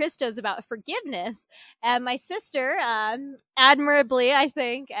Monte Cristo is about forgiveness, and my sister admirably, I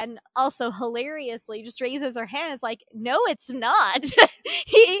think, and also hilariously, just raises her hand and is like, no, it's not.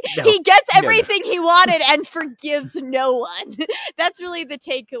 he gets everything he wanted and forgives no one. That's really the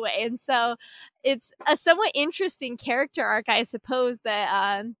takeaway. And so it's a somewhat interesting character arc, I suppose,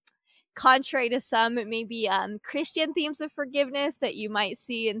 that contrary to some maybe Christian themes of forgiveness that you might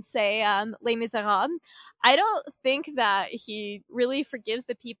see in, say, Les Miserables, I don't think that he really forgives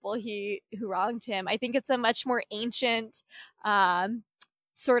the people who wronged him. I think it's a much more ancient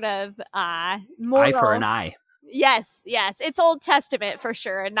sort of moral... Eye for an eye. Yes. It's Old Testament for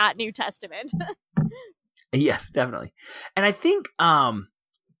sure, and not New Testament. Yes, definitely. And I think...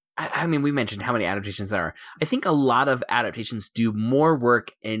 I mean, we mentioned how many adaptations there are. I think a lot of adaptations do more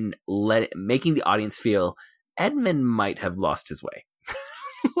work in making the audience feel Edmund might have lost his way.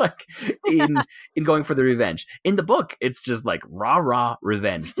 Like in going for the revenge. In the book, it's just like rah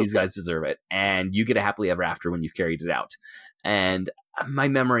revenge. These guys deserve it, and you get a happily ever after when you've carried it out. And my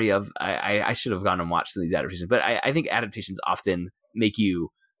memory of I should have gone and watched some of these adaptations, but I think adaptations often make you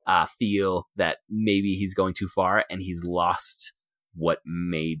feel that maybe he's going too far and he's lost what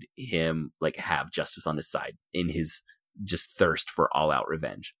made him like have justice on his side in his just thirst for all out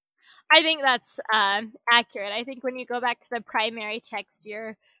revenge. I think that's accurate. I think when you go back to the primary text,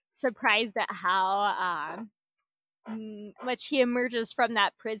 you're surprised at how much he emerges from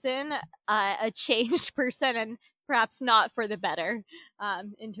that prison a changed person, and perhaps not for the better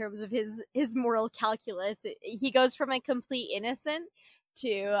in terms of his moral calculus. He goes from a complete innocent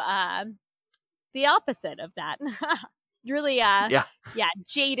to the opposite of that. Really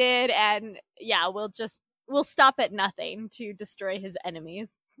jaded, and we'll stop at nothing to destroy his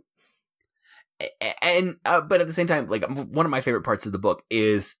enemies. And but at the same time, like, one of my favorite parts of the book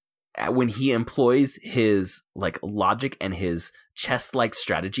is when he employs his like logic and his chess-like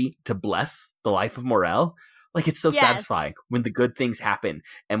strategy to bless the life of Morel. Like, it's so satisfying when the good things happen,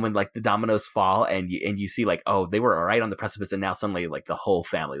 and when like the dominoes fall, and you see like, oh, they were right on the precipice, and now suddenly like the whole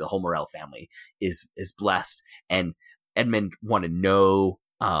Morel family is blessed. And Edmund wanted no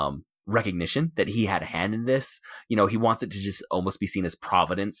recognition that he had a hand in this. He wants it to just almost be seen as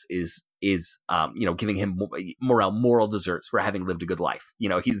Providence is giving him Morel moral desserts for having lived a good life.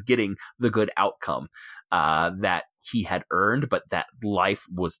 He's getting the good outcome that he had earned, but that life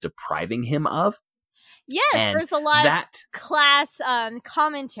was depriving him of. Yes, and there's a lot of class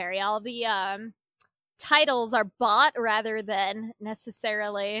commentary. All the titles are bought rather than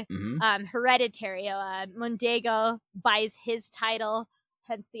necessarily hereditary. Mondego buys his title,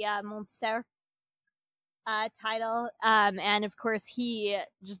 hence the Montserrat title. And of course,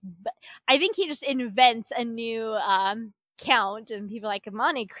 I think he just invents a new count, and people are like,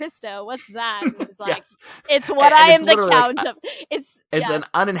 Monte Cristo, what's that? And he's like, yes. It's what I am the count of. It's an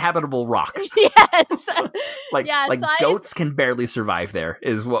uninhabitable rock. Yes. Goats can barely survive there,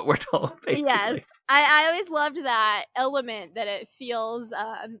 is what we're told, basically. Yes. I always loved that element, that it feels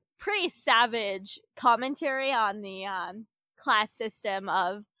pretty savage commentary on the class system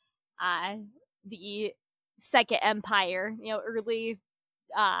of the Second Empire, early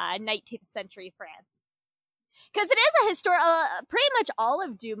 19th century France. Because it is a historical, pretty much all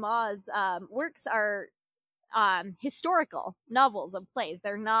of Dumas' works are historical novels and plays.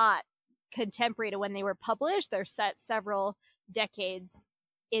 They're not contemporary to when they were published. They're set several decades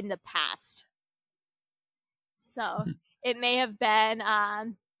in the past. So it may have been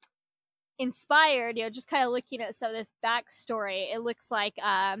inspired, just kind of looking at some of this backstory. It looks like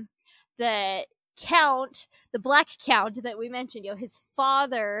the Count, the Black Count that we mentioned, his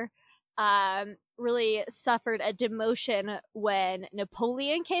father really suffered a demotion when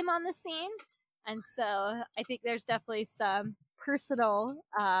Napoleon came on the scene. And so I think there's definitely some personal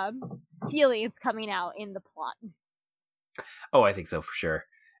feelings coming out in the plot. Oh, I think so, for sure.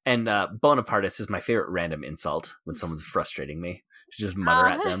 And Bonapartist is my favorite random insult when someone's frustrating me, to just mutter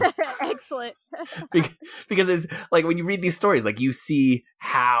at them. Excellent. Because it's like, when you read these stories, like, you see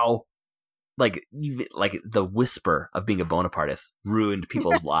how like even like the whisper of being a Bonapartist ruined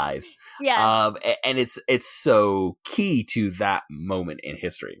people's lives. Yeah. And it's so key to that moment in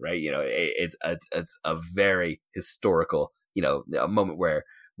history, right? You know, it's a very historical, you know, a moment where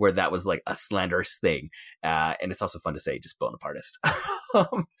that was like a slanderous thing. And it's also fun to say just Bonapartist.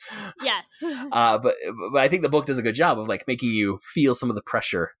 Yes. But I think the book does a good job of like making you feel some of the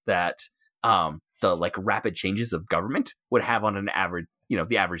pressure that the like rapid changes of government would have on an average, you know,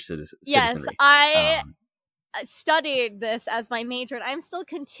 the average citizenry. Yes, I studied this as my major, and I'm still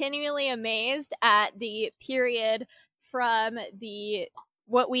continually amazed at the period from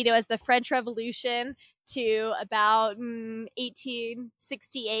what we know as the French Revolution to about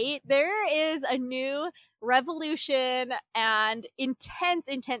 1868. There is a new revolution and intense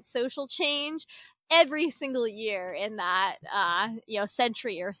social change every single year in that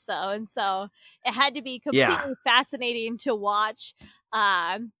century or so, and so it had to be completely fascinating to watch,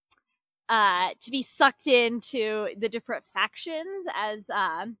 to be sucked into the different factions as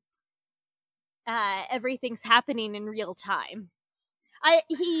everything's happening in real time.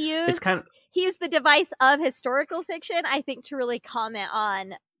 He used the device of historical fiction, I think, to really comment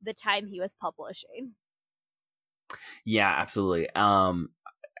on the time he was publishing. Yeah, absolutely. I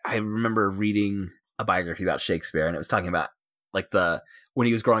remember reading a biography about Shakespeare, and it was talking about like when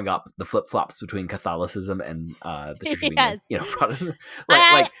he was growing up, the flip-flops between Catholicism and the Church of England, you know, Protestant.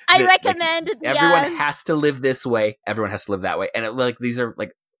 I recommend everyone has to live this way, everyone has to live that way, and these are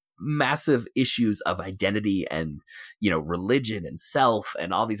like massive issues of identity and, you know, religion and self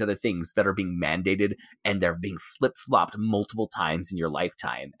and all these other things that are being mandated, and they're being flip-flopped multiple times in your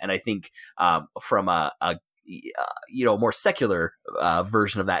lifetime. And I think from a more secular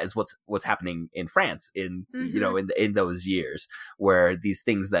version of that is what's happening in France in you know in those years, where these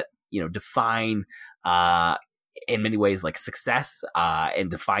things that, you know, define in many ways like success and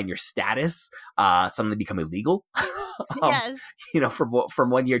define your status suddenly become illegal. Yes. You know, from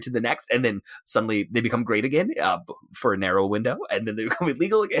one year to the next, and then suddenly they become great again for a narrow window, and then they become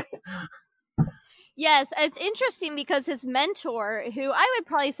illegal again. Yes, it's interesting because his mentor, who I would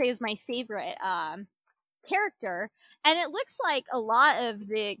probably say is my favorite character, and it looks like a lot of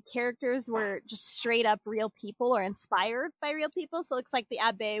the characters were just straight up real people or inspired by real people. So it looks like the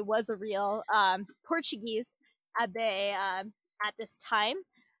Abbé was a real Portuguese Abbé at this time.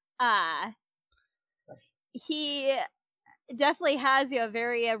 He definitely has a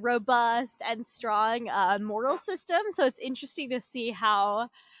very robust and strong moral system. So it's interesting to see how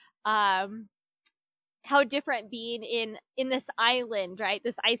different being in this island, right?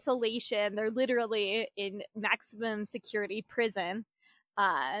 This isolation, they're literally in maximum security prison.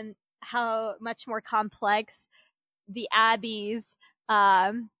 How much more complex the Abbey's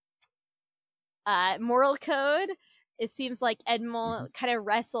moral code. It seems like Edmond kind of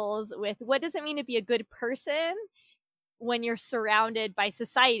wrestles with what does it mean to be a good person when you're surrounded by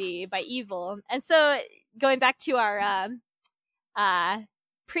society, by evil. And so going back to our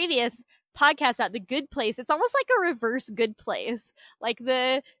previous podcast about The Good Place, it's almost like a reverse Good Place. Like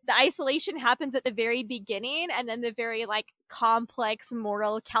the isolation happens at the very beginning, and then the very like complex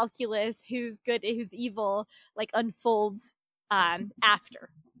moral calculus, who's good, who's evil, like unfolds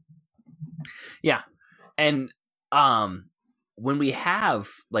after. Yeah. And when we have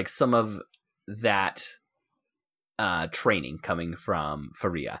like some of that training coming from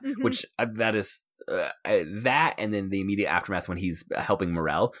Faria, which that is that, and then the immediate aftermath when he's helping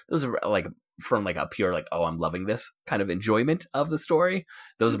Morel, those are like from like a pure like, oh, I'm loving this kind of enjoyment of the story.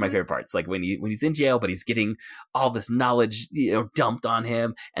 Those are my favorite parts. Like when he's in jail, but he's getting all this knowledge, you know, dumped on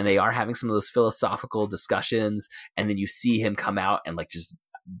him, and they are having some of those philosophical discussions, and then you see him come out and like just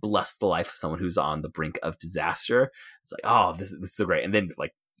bless the life of someone who's on the brink of disaster. It's like, oh, this is so great. And then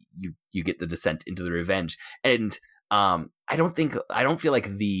like you get the descent into the revenge. And I don't feel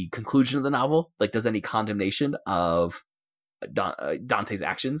like the conclusion of the novel like does any condemnation of Dante's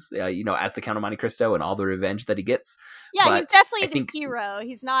actions, you know, as the Count of Monte Cristo and all the revenge that he gets. Yeah, but he's definitely the hero.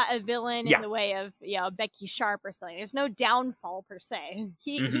 He's not a villain in the way of, you know, Becky Sharp or something. There's no downfall per se.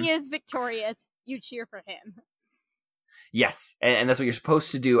 He is victorious. You cheer for him. Yes, and that's what you're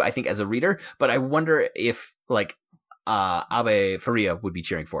supposed to do, I think, as a reader. But I wonder if, like, Abe Faria would be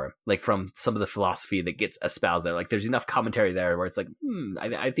cheering for him, like, from some of the philosophy that gets espoused there. Like, there's enough commentary there where it's like,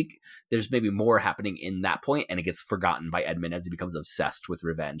 I think there's maybe more happening in that point, and it gets forgotten by Edmond as he becomes obsessed with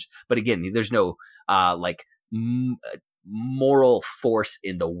revenge. But again, there's no, moral force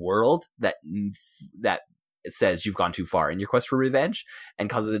in the world that it says you've gone too far in your quest for revenge and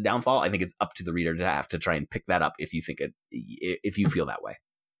causes a downfall. I think it's up to the reader to have to try and pick that up if you if you feel that way.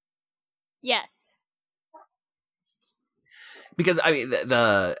 Yes. because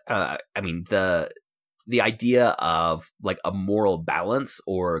I mean the idea of like a moral balance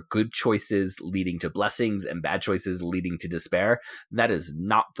or good choices leading to blessings and bad choices leading to despair, that is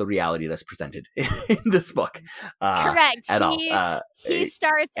not the reality that's presented in this book. Correct. At all. He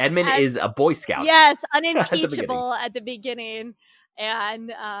starts Edmund is a Boy Scout. Yes, unimpeachable at the beginning.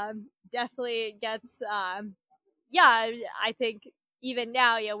 And definitely gets, I think even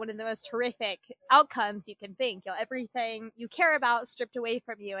now, one of the most horrific outcomes you can think. Everything you care about stripped away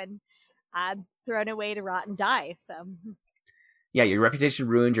from you and thrown away to rot and die. So, yeah, your reputation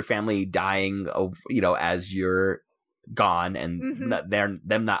ruined, your family dying, as you're gone, and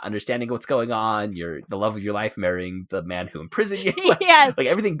them not understanding what's going on. The love of your life marrying the man who imprisoned you. Yes, like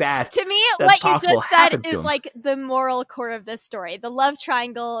everything bad. To me, what you just said is like the moral core of this story: the love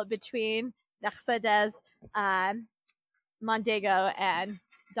triangle between Mercedes, Mondego, and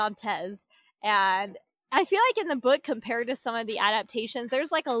Dantes, and I feel like in the book, compared to some of the adaptations,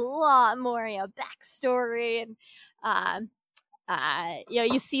 there's like a lot more, backstory, and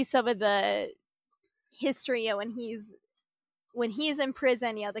you see some of the history when he's in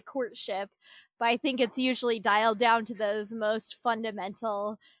prison, the courtship. But I think it's usually dialed down to those most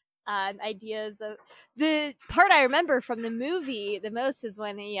fundamental ideas. Of the part I remember from the movie the most is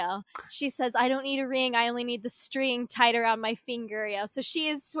when she says, "I don't need a ring, I only need the string tied around my finger." So she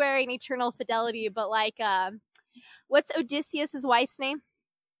is swearing eternal fidelity, but like what's Odysseus's wife's name?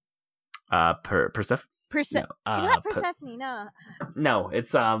 Persephone. Not Persephone, no. No,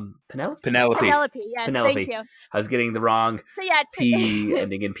 it's Penelope. Penelope, yes, Penelope. Thank you. I was getting the wrong P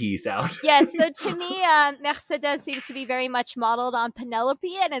ending in P sound. Yes, so to me, Mercedes seems to be very much modeled on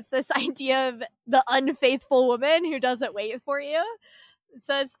Penelope, and it's this idea of the unfaithful woman who doesn't wait for you.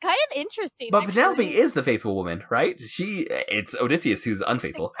 So it's kind of interesting. But actually. Penelope is the faithful woman, right? It's Odysseus who's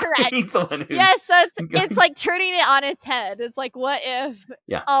unfaithful. Correct. He's the one who's... Yes, so it's like turning it on its head. It's like, what if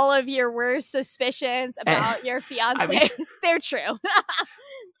all of your worst suspicions about your fiance, they're true?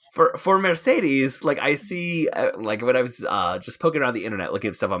 For Mercedes, like I see, like when I was just poking around the internet looking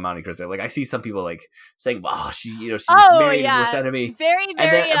at stuff on Monte Cristo, like I see some people like saying, "Well, she's married his worst enemy." Very,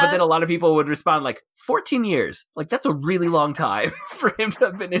 but then a lot of people would respond like 14 years, like that's a really long time for him to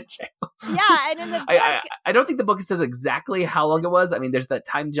have been in jail. Yeah, and in the book, I don't think the book says exactly how long it was. I mean, there's that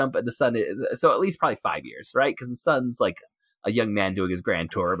time jump, and the son is so at least probably 5 years, right? Because the son's like a young man doing his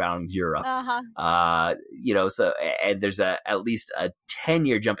grand tour around Europe. So and there's at least a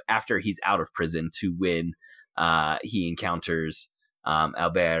 10-year jump after he's out of prison to when he encounters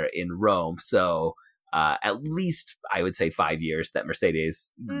Albert in Rome. So at least I would say 5 years that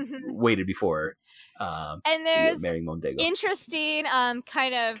Mercedes waited before and there's marrying Mondego. Interesting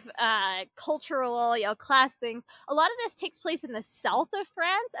kind of cultural class things. A lot of this takes place in the south of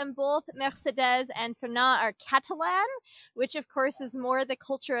France, and both Mercedes and Fernand are Catalan, which of course is more the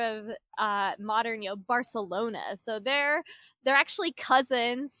culture of modern Barcelona. So they're actually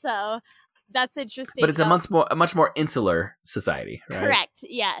cousins, so that's interesting. But it's a much more insular society, right? Correct,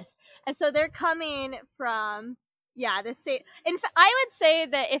 yes. And so they're coming from the same. In fact, I would say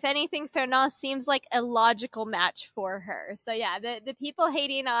that if anything, Fernand seems like a logical match for her. So the people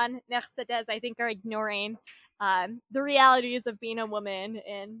hating on Mercedes, I think, are ignoring the realities of being a woman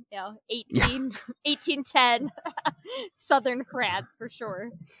in 1810 southern France for sure.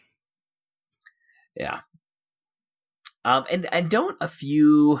 Yeah. And don't a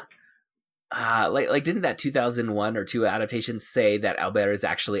few like didn't that 2001 or 2 adaptations say that Albert is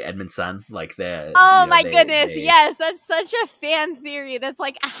actually Edmond's son? Like my goodness, yes, that's such a fan theory. That's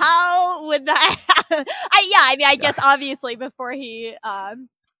like, how would that happen? I guess obviously before he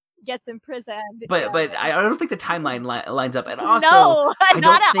gets imprisoned. But I don't think the timeline lines up. And also, no, I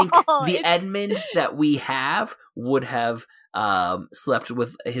don't think all. The Edmond that we have would have slept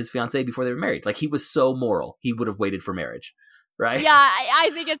with his fiancée before they were married. Like he was so moral, he would have waited for marriage. Right? Yeah, I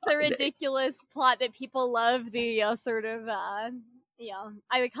think it's a ridiculous plot that people love. The sort of, I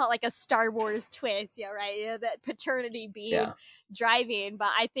would call it like a Star Wars twist, right? That paternity being driving, but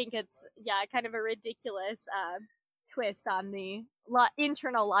I think it's kind of a ridiculous twist on the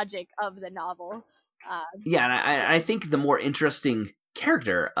internal logic of the novel. And I think the more interesting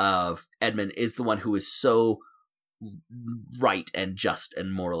character of Edmond is the one who is so right and just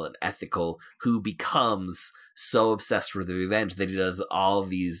and moral and ethical, who becomes so obsessed with revenge that he does all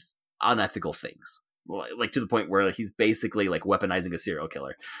these unethical things, like to the point where he's basically like weaponizing a serial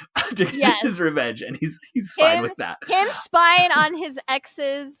killer to get his revenge, and he's fine with that. Him spying on his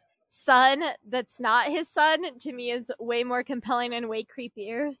ex's son that's not his son, to me, is way more compelling and way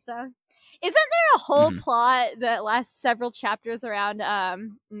creepier. So isn't there a whole plot that lasts several chapters around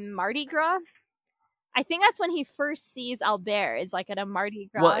Mardi Gras? I think that's when he first sees Albert, is like at a Mardi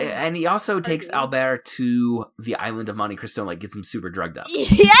Gras. Well, and he also takes Albert to the island of Monte Cristo and like gets him super drugged up.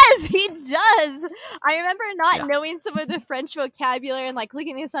 Yes, he does. I remember not knowing some of the French vocabulary and like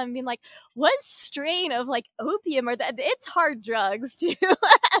looking at this and being like, what strain of like opium or that? It's hard drugs too.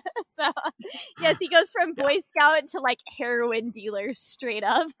 So yes, he goes from Boy Scout to like heroin dealer straight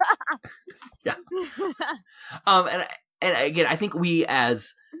up. Yeah. And again, I think we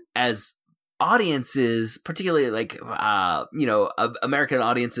as audiences, particularly like American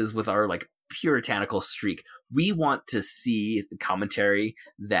audiences with our like puritanical streak, we want to see the commentary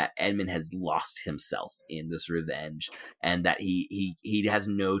that Edmond has lost himself in this revenge and that he has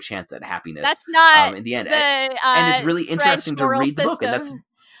no chance at happiness. That's not in the end. And it's really interesting to read the book, system.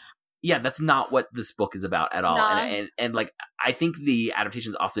 and that's not what this book is about at all. Nah. And like, I think the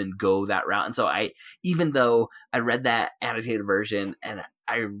adaptations often go that route. And so even though I read that annotated version and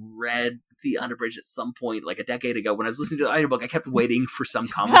I read the unabridged at some point, like a decade ago, when I was listening to the audiobook, I kept waiting for some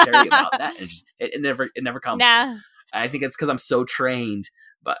commentary about that. And it never comes. Nah. I think it's because I'm so trained,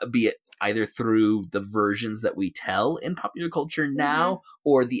 but be it either through the versions that we tell in popular culture now,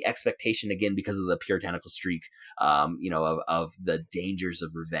 or the expectation, again, because of the puritanical streak, of the dangers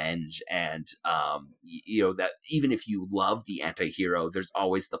of revenge. And, that even if you love the anti-hero, there's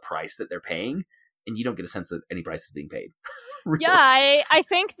always the price that they're paying. And you don't get a sense that any price is being paid. Really. Yeah, I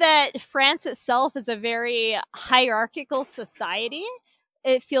think that France itself is a very hierarchical society.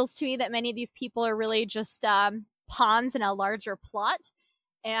 It feels to me that many of these people are really just pawns in a larger plot.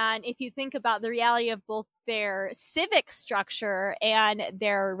 And if you think about the reality of both their civic structure and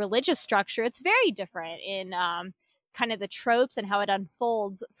their religious structure, it's very different in kind of the tropes and how it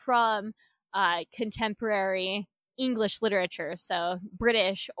unfolds from contemporary English literature, so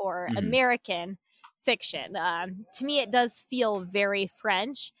British or American fiction. To me, it does feel very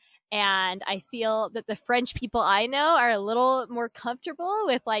French. And I feel that the French people I know are a little more comfortable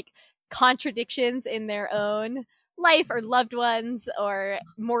with like contradictions in their own life or loved ones or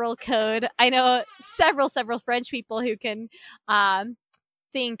moral code. I know several French people who can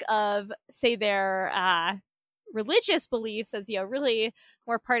think of, say, their religious beliefs as, really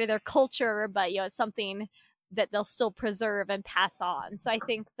more part of their culture, but, it's something that they'll still preserve and pass on. So I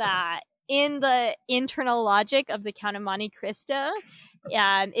think that in the internal logic of the Count of Monte Cristo,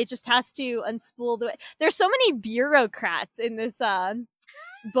 it just has to unspool the way. There's so many bureaucrats in this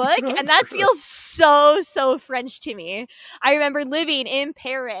book, and that feels so French to me. I remember living in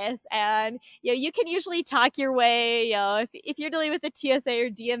Paris, and you can usually talk your way. If you're dealing with the TSA or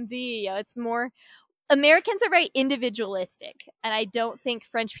DMV, it's more. Americans are very individualistic, and I don't think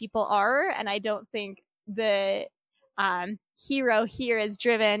French people are, and I don't think the hero here is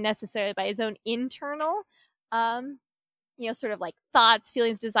driven necessarily by his own internal sort of like thoughts,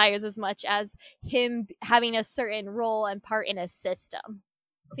 feelings, desires, as much as him having a certain role and part in a system.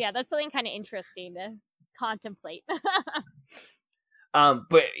 So yeah, that's something kind of interesting to contemplate.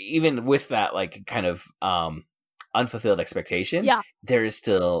 But even with that, like, kind of unfulfilled expectation, there is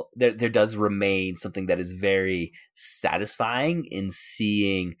still there does remain something that is very satisfying in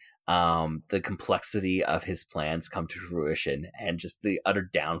seeing the complexity of his plans come to fruition and just the utter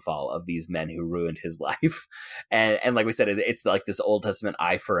downfall of these men who ruined his life. And like we said, it's like this Old Testament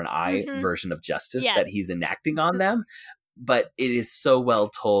eye for an eye version of justice that he's enacting on them. But it is so well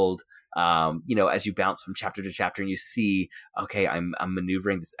told, as you bounce from chapter to chapter and you see, okay, I'm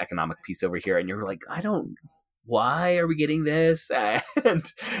maneuvering this economic piece over here. And you're like, why are we getting this?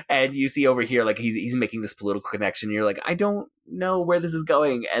 And you see over here, like he's making this political connection. And you're like, I don't know where this is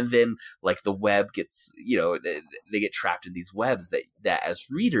going. And then like the web gets, they get trapped in these webs that as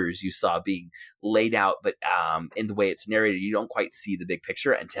readers you saw being laid out. But in the way it's narrated, you don't quite see the big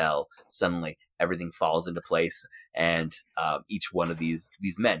picture until suddenly everything falls into place. And each one of these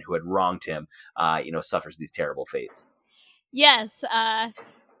men who had wronged him, suffers these terrible fates. Yes.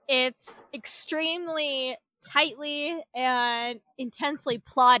 It's extremely tightly and intensely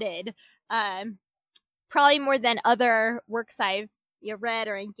plotted, probably more than other works I've read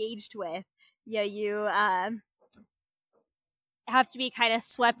or engaged with. You have to be kind of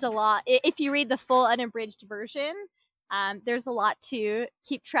swept a lot. If you read the full unabridged version, there's a lot to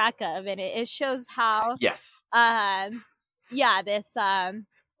keep track of, and it shows how this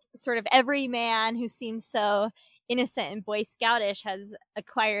sort of everyman who seems so innocent and Boy Scoutish has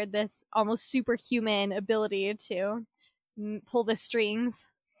acquired this almost superhuman ability to pull the strings.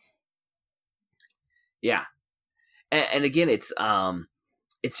 Yeah. And again, it's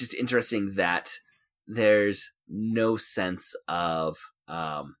just interesting that there's no sense of,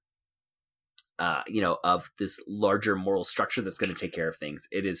 of this larger moral structure that's going to take care of things.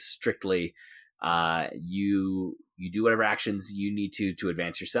 It is strictly, you do whatever actions you need to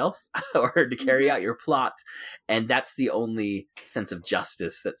advance yourself or to carry out your plot, and that's the only sense of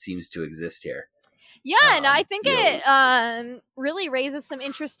justice that seems to exist here. Yeah, and I think it really raises some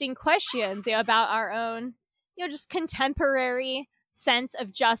interesting questions, about our own, just contemporary sense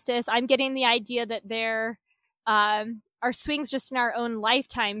of justice. I'm getting the idea that there are swings just in our own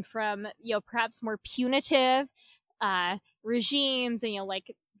lifetime from, perhaps more punitive regimes and,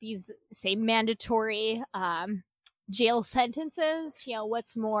 like these, say, mandatory jail sentences,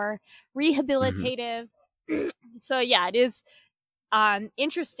 what's more rehabilitative. So, yeah, it is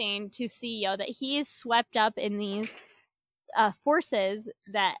interesting to see, that he is swept up in these forces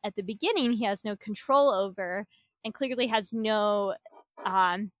that at the beginning he has no control over, and clearly has no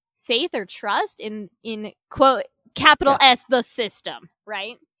faith or trust in quote capital S the system,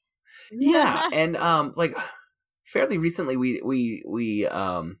 right? Yeah, and like fairly recently, we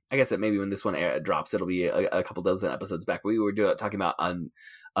I guess that maybe when this one drops, it'll be a couple dozen episodes back. We were talking about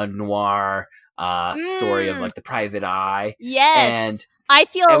a noir story of like The Private Eye. Yes, and I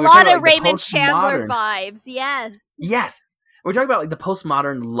feel a lot of Raymond Chandler vibes. Yes. We're talking about like the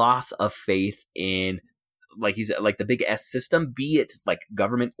postmodern loss of faith in, like you said, like the big S system, be it like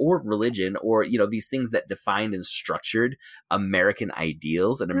government or religion or, these things that defined and structured American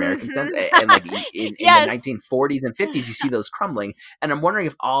ideals and American sense. And like in the 1940s and 50s, you see those crumbling. And I'm wondering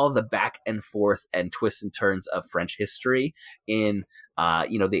if all the back and forth and twists and turns of French history in,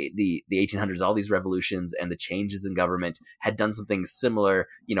 the 1800s, all these revolutions and the changes in government had done something similar,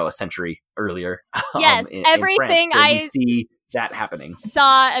 a century earlier. Yes, everything I see that happening.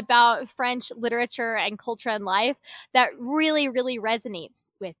 Saw about French literature and culture and life that really, really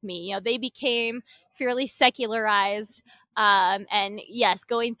resonates with me. They became fairly secularized, and yes,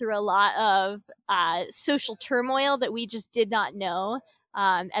 going through a lot of social turmoil that we just did not know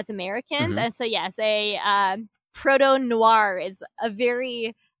as Americans. And so, yes, a proto-noir is a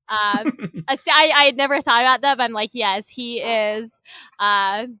very I had never thought about that, but I'm like, yes, he is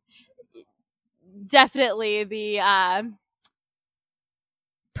definitely the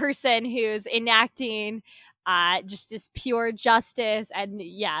person who's enacting just this pure justice and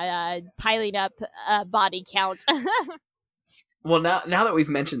piling up body count. Well, now that we've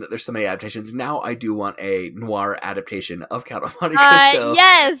mentioned that there's so many adaptations, now I do want a noir adaptation of Count of Monte Cristo.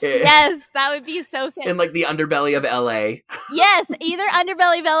 Yes, that would be so fantastic. In like the underbelly of LA. Yes, either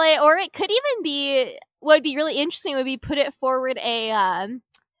underbelly of LA, or it could even be, what would be really interesting would be put it forward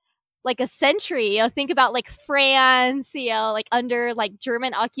like a century, think about like France, like under like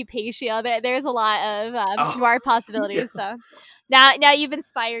German occupation. There's a lot of noir possibilities. Yeah. So now you've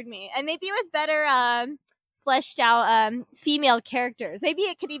inspired me, and maybe with better fleshed out female characters. Maybe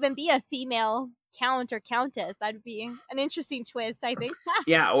it could even be a female count or countess. That'd be an interesting twist, I think.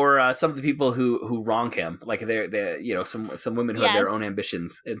 Yeah, or some of the people who wrong him, like they're some women who have their own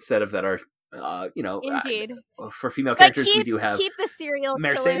ambitions instead of that are. Indeed. For female characters, we do have keep the serial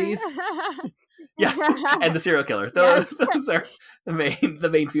Mercedes. Yes, and the serial killer. Those are the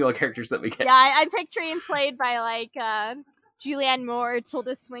main female characters that we get. Yeah, I'm picturing played by like Julianne Moore, or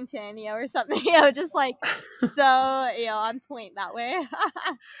Tilda Swinton, or something. Just like so, on point that way.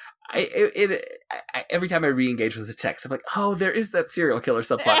 Every time I re-engage with the text, I'm like, oh, there is that serial killer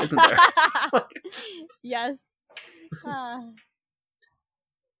subplot, isn't there? Yes.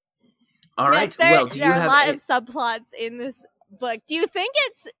 All right. There do you have a lot of subplots in this book?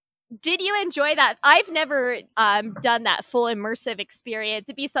 Did you enjoy that? I've never done that full immersive experience.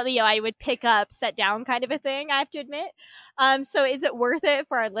 It'd be something I would pick up, set down kind of a thing, I have to admit. So is it worth it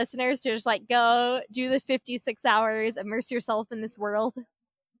for our listeners to just like go do the 56 hours, immerse yourself in this world?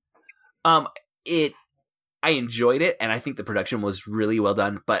 I enjoyed it, and I think the production was really well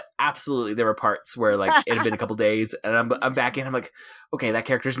done, but absolutely there were parts where like it had been a couple days and I'm back in, I'm like, okay, that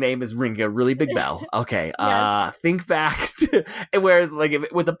character's name is ringing a really big bell. Okay. Think back to, and whereas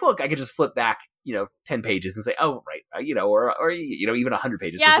like with the book, I could just flip back, 10 pages and say, oh, right. Or even 100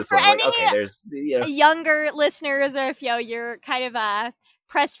 pages. Yeah, this for one. any like, okay, there's, younger listeners, or if you're kind of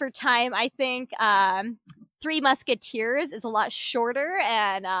pressed for time, I think Three Musketeers is a lot shorter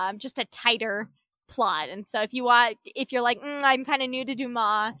and just a tighter plot. And so if you're like, I'm kind of new to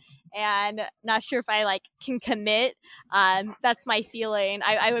Dumas and not sure if I like can commit, that's my feeling.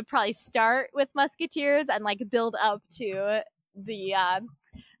 I would probably start with Musketeers and like build up to the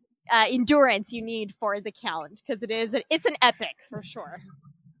endurance you need for the Count, because it's an epic for sure.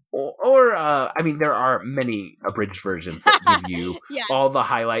 Or there are many abridged versions that give you all the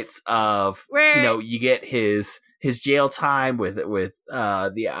highlights of you get his jail time with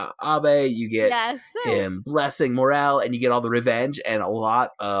the Abbe, you get him blessing Morel, and you get all the revenge and a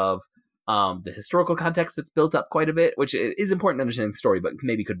lot of the historical context that's built up quite a bit, which is important to understanding the story, but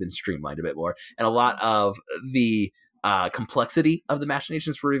maybe could have been streamlined a bit more. And a lot of the complexity of the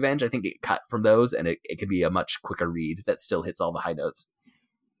machinations for revenge, I think it cut from those, and it could be a much quicker read that still hits all the high notes.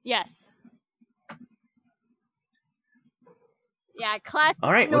 Yes. Yeah, classic.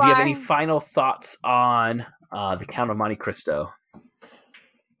 All right. Well, do you have any final thoughts on the Count of Monte Cristo?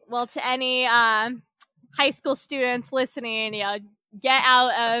 Well, to any high school students listening, get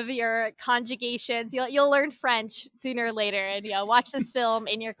out of your conjugations. You'll learn French sooner or later, and watch this film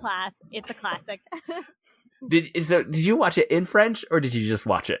in your class. It's a classic. Did you watch it in French, or did you just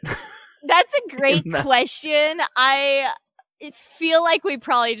watch it? That's a great question. I feel like we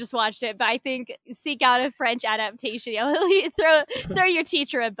probably just watched it, but I think seek out a French adaptation. Throw your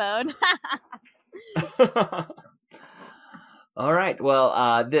teacher a bone. All right. Well,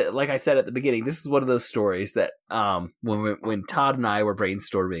 like I said at the beginning, this is one of those stories that when Todd and I were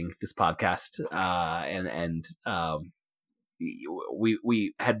brainstorming this podcast,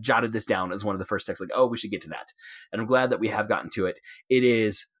 we had jotted this down as one of the first texts, like, oh, we should get to that. And I'm glad that we have gotten to it. It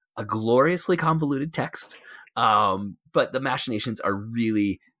is a gloriously convoluted text, but the machinations are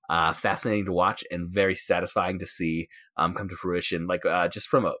really fascinating to watch and very satisfying to see come to fruition. Like just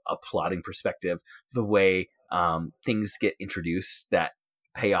from a plotting perspective, the way things get introduced that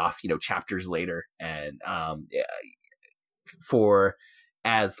pay off, chapters later, and for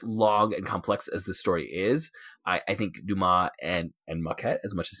as long and complex as the story is, I think Dumas and Marquette,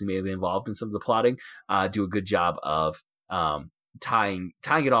 as much as he may have been involved in some of the plotting, do a good job of tying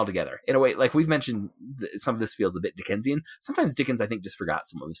it all together in a way. Like we've mentioned, some of this feels a bit Dickensian. Sometimes Dickens, I think, just forgot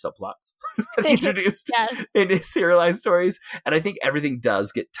some of his subplots that he introduced in his serialized stories, and I think everything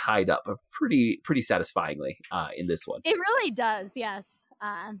does get tied up pretty satisfyingly in this one. It really does. Yes.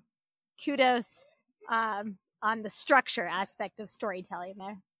 Kudos on the structure aspect of storytelling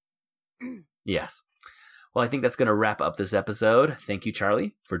there. Yes. Well, I think that's going to wrap up this episode. Thank you,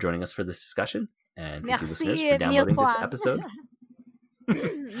 Charlie, for joining us for this discussion, and thank you, listeners, for downloading this episode.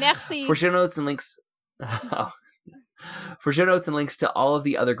 Merci. For show notes and links, to all of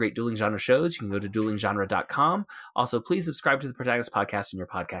the other great Dueling Genre shows, you can go to duelinggenre.com. Also, please subscribe to the Protagonist Podcast in your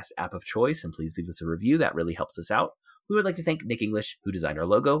podcast app of choice, and please leave us a review. That really helps us out. We would like to thank Nick English, who designed our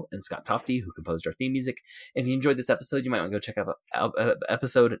logo, and Scott Tofty, who composed our theme music. If you enjoyed this episode, you might want to go check out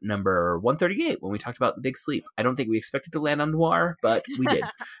episode number 138, when we talked about The Big Sleep. I don't think we expected to land on noir, but we did.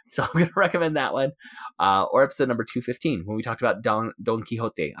 So I'm going to recommend that one. Or episode number 215, when we talked about Don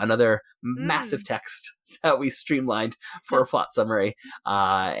Quixote, another massive text that we streamlined for a plot summary,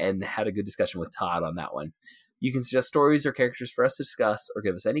 and had a good discussion with Todd on that one. You can suggest stories or characters for us to discuss, or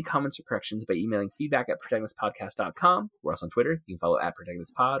give us any comments or corrections by emailing feedback@protagonistpodcast.com. We're also on Twitter. You can follow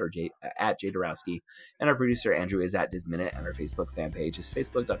 @protagonistpod or at @Jadorowski. And our producer, Andrew, is @DisMinute, and our Facebook fan page is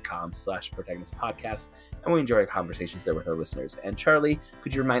facebook.com/protagonistpodcast. And we enjoy our conversations there with our listeners. And Charlie,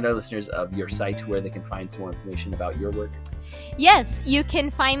 could you remind our listeners of your site where they can find some more information about your work? Yes, you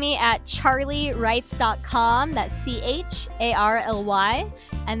can find me at charliewrites.com. That's CHARLY.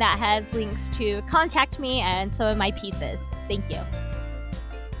 And that has links to contact me and some of my pieces. Thank you.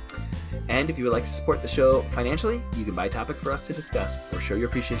 And if you would like to support the show financially, you can buy a topic for us to discuss, or show your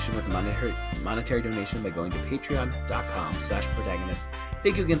appreciation with a monetary donation by going to patreon.com/protagonist.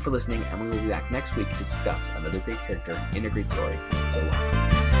 Thank you again for listening, and we will be back next week to discuss another great character in a great story. So long.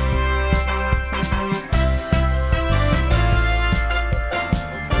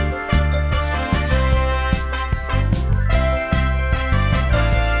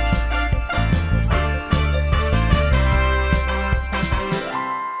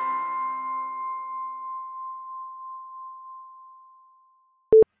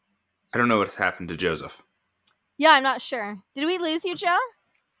 I don't know what's happened to Joseph. Yeah, I'm not sure. Did we lose you, Joe?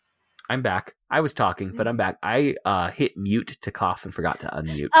 I'm back. I was talking, but I'm back. I hit mute to cough and forgot to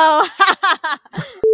unmute. Oh,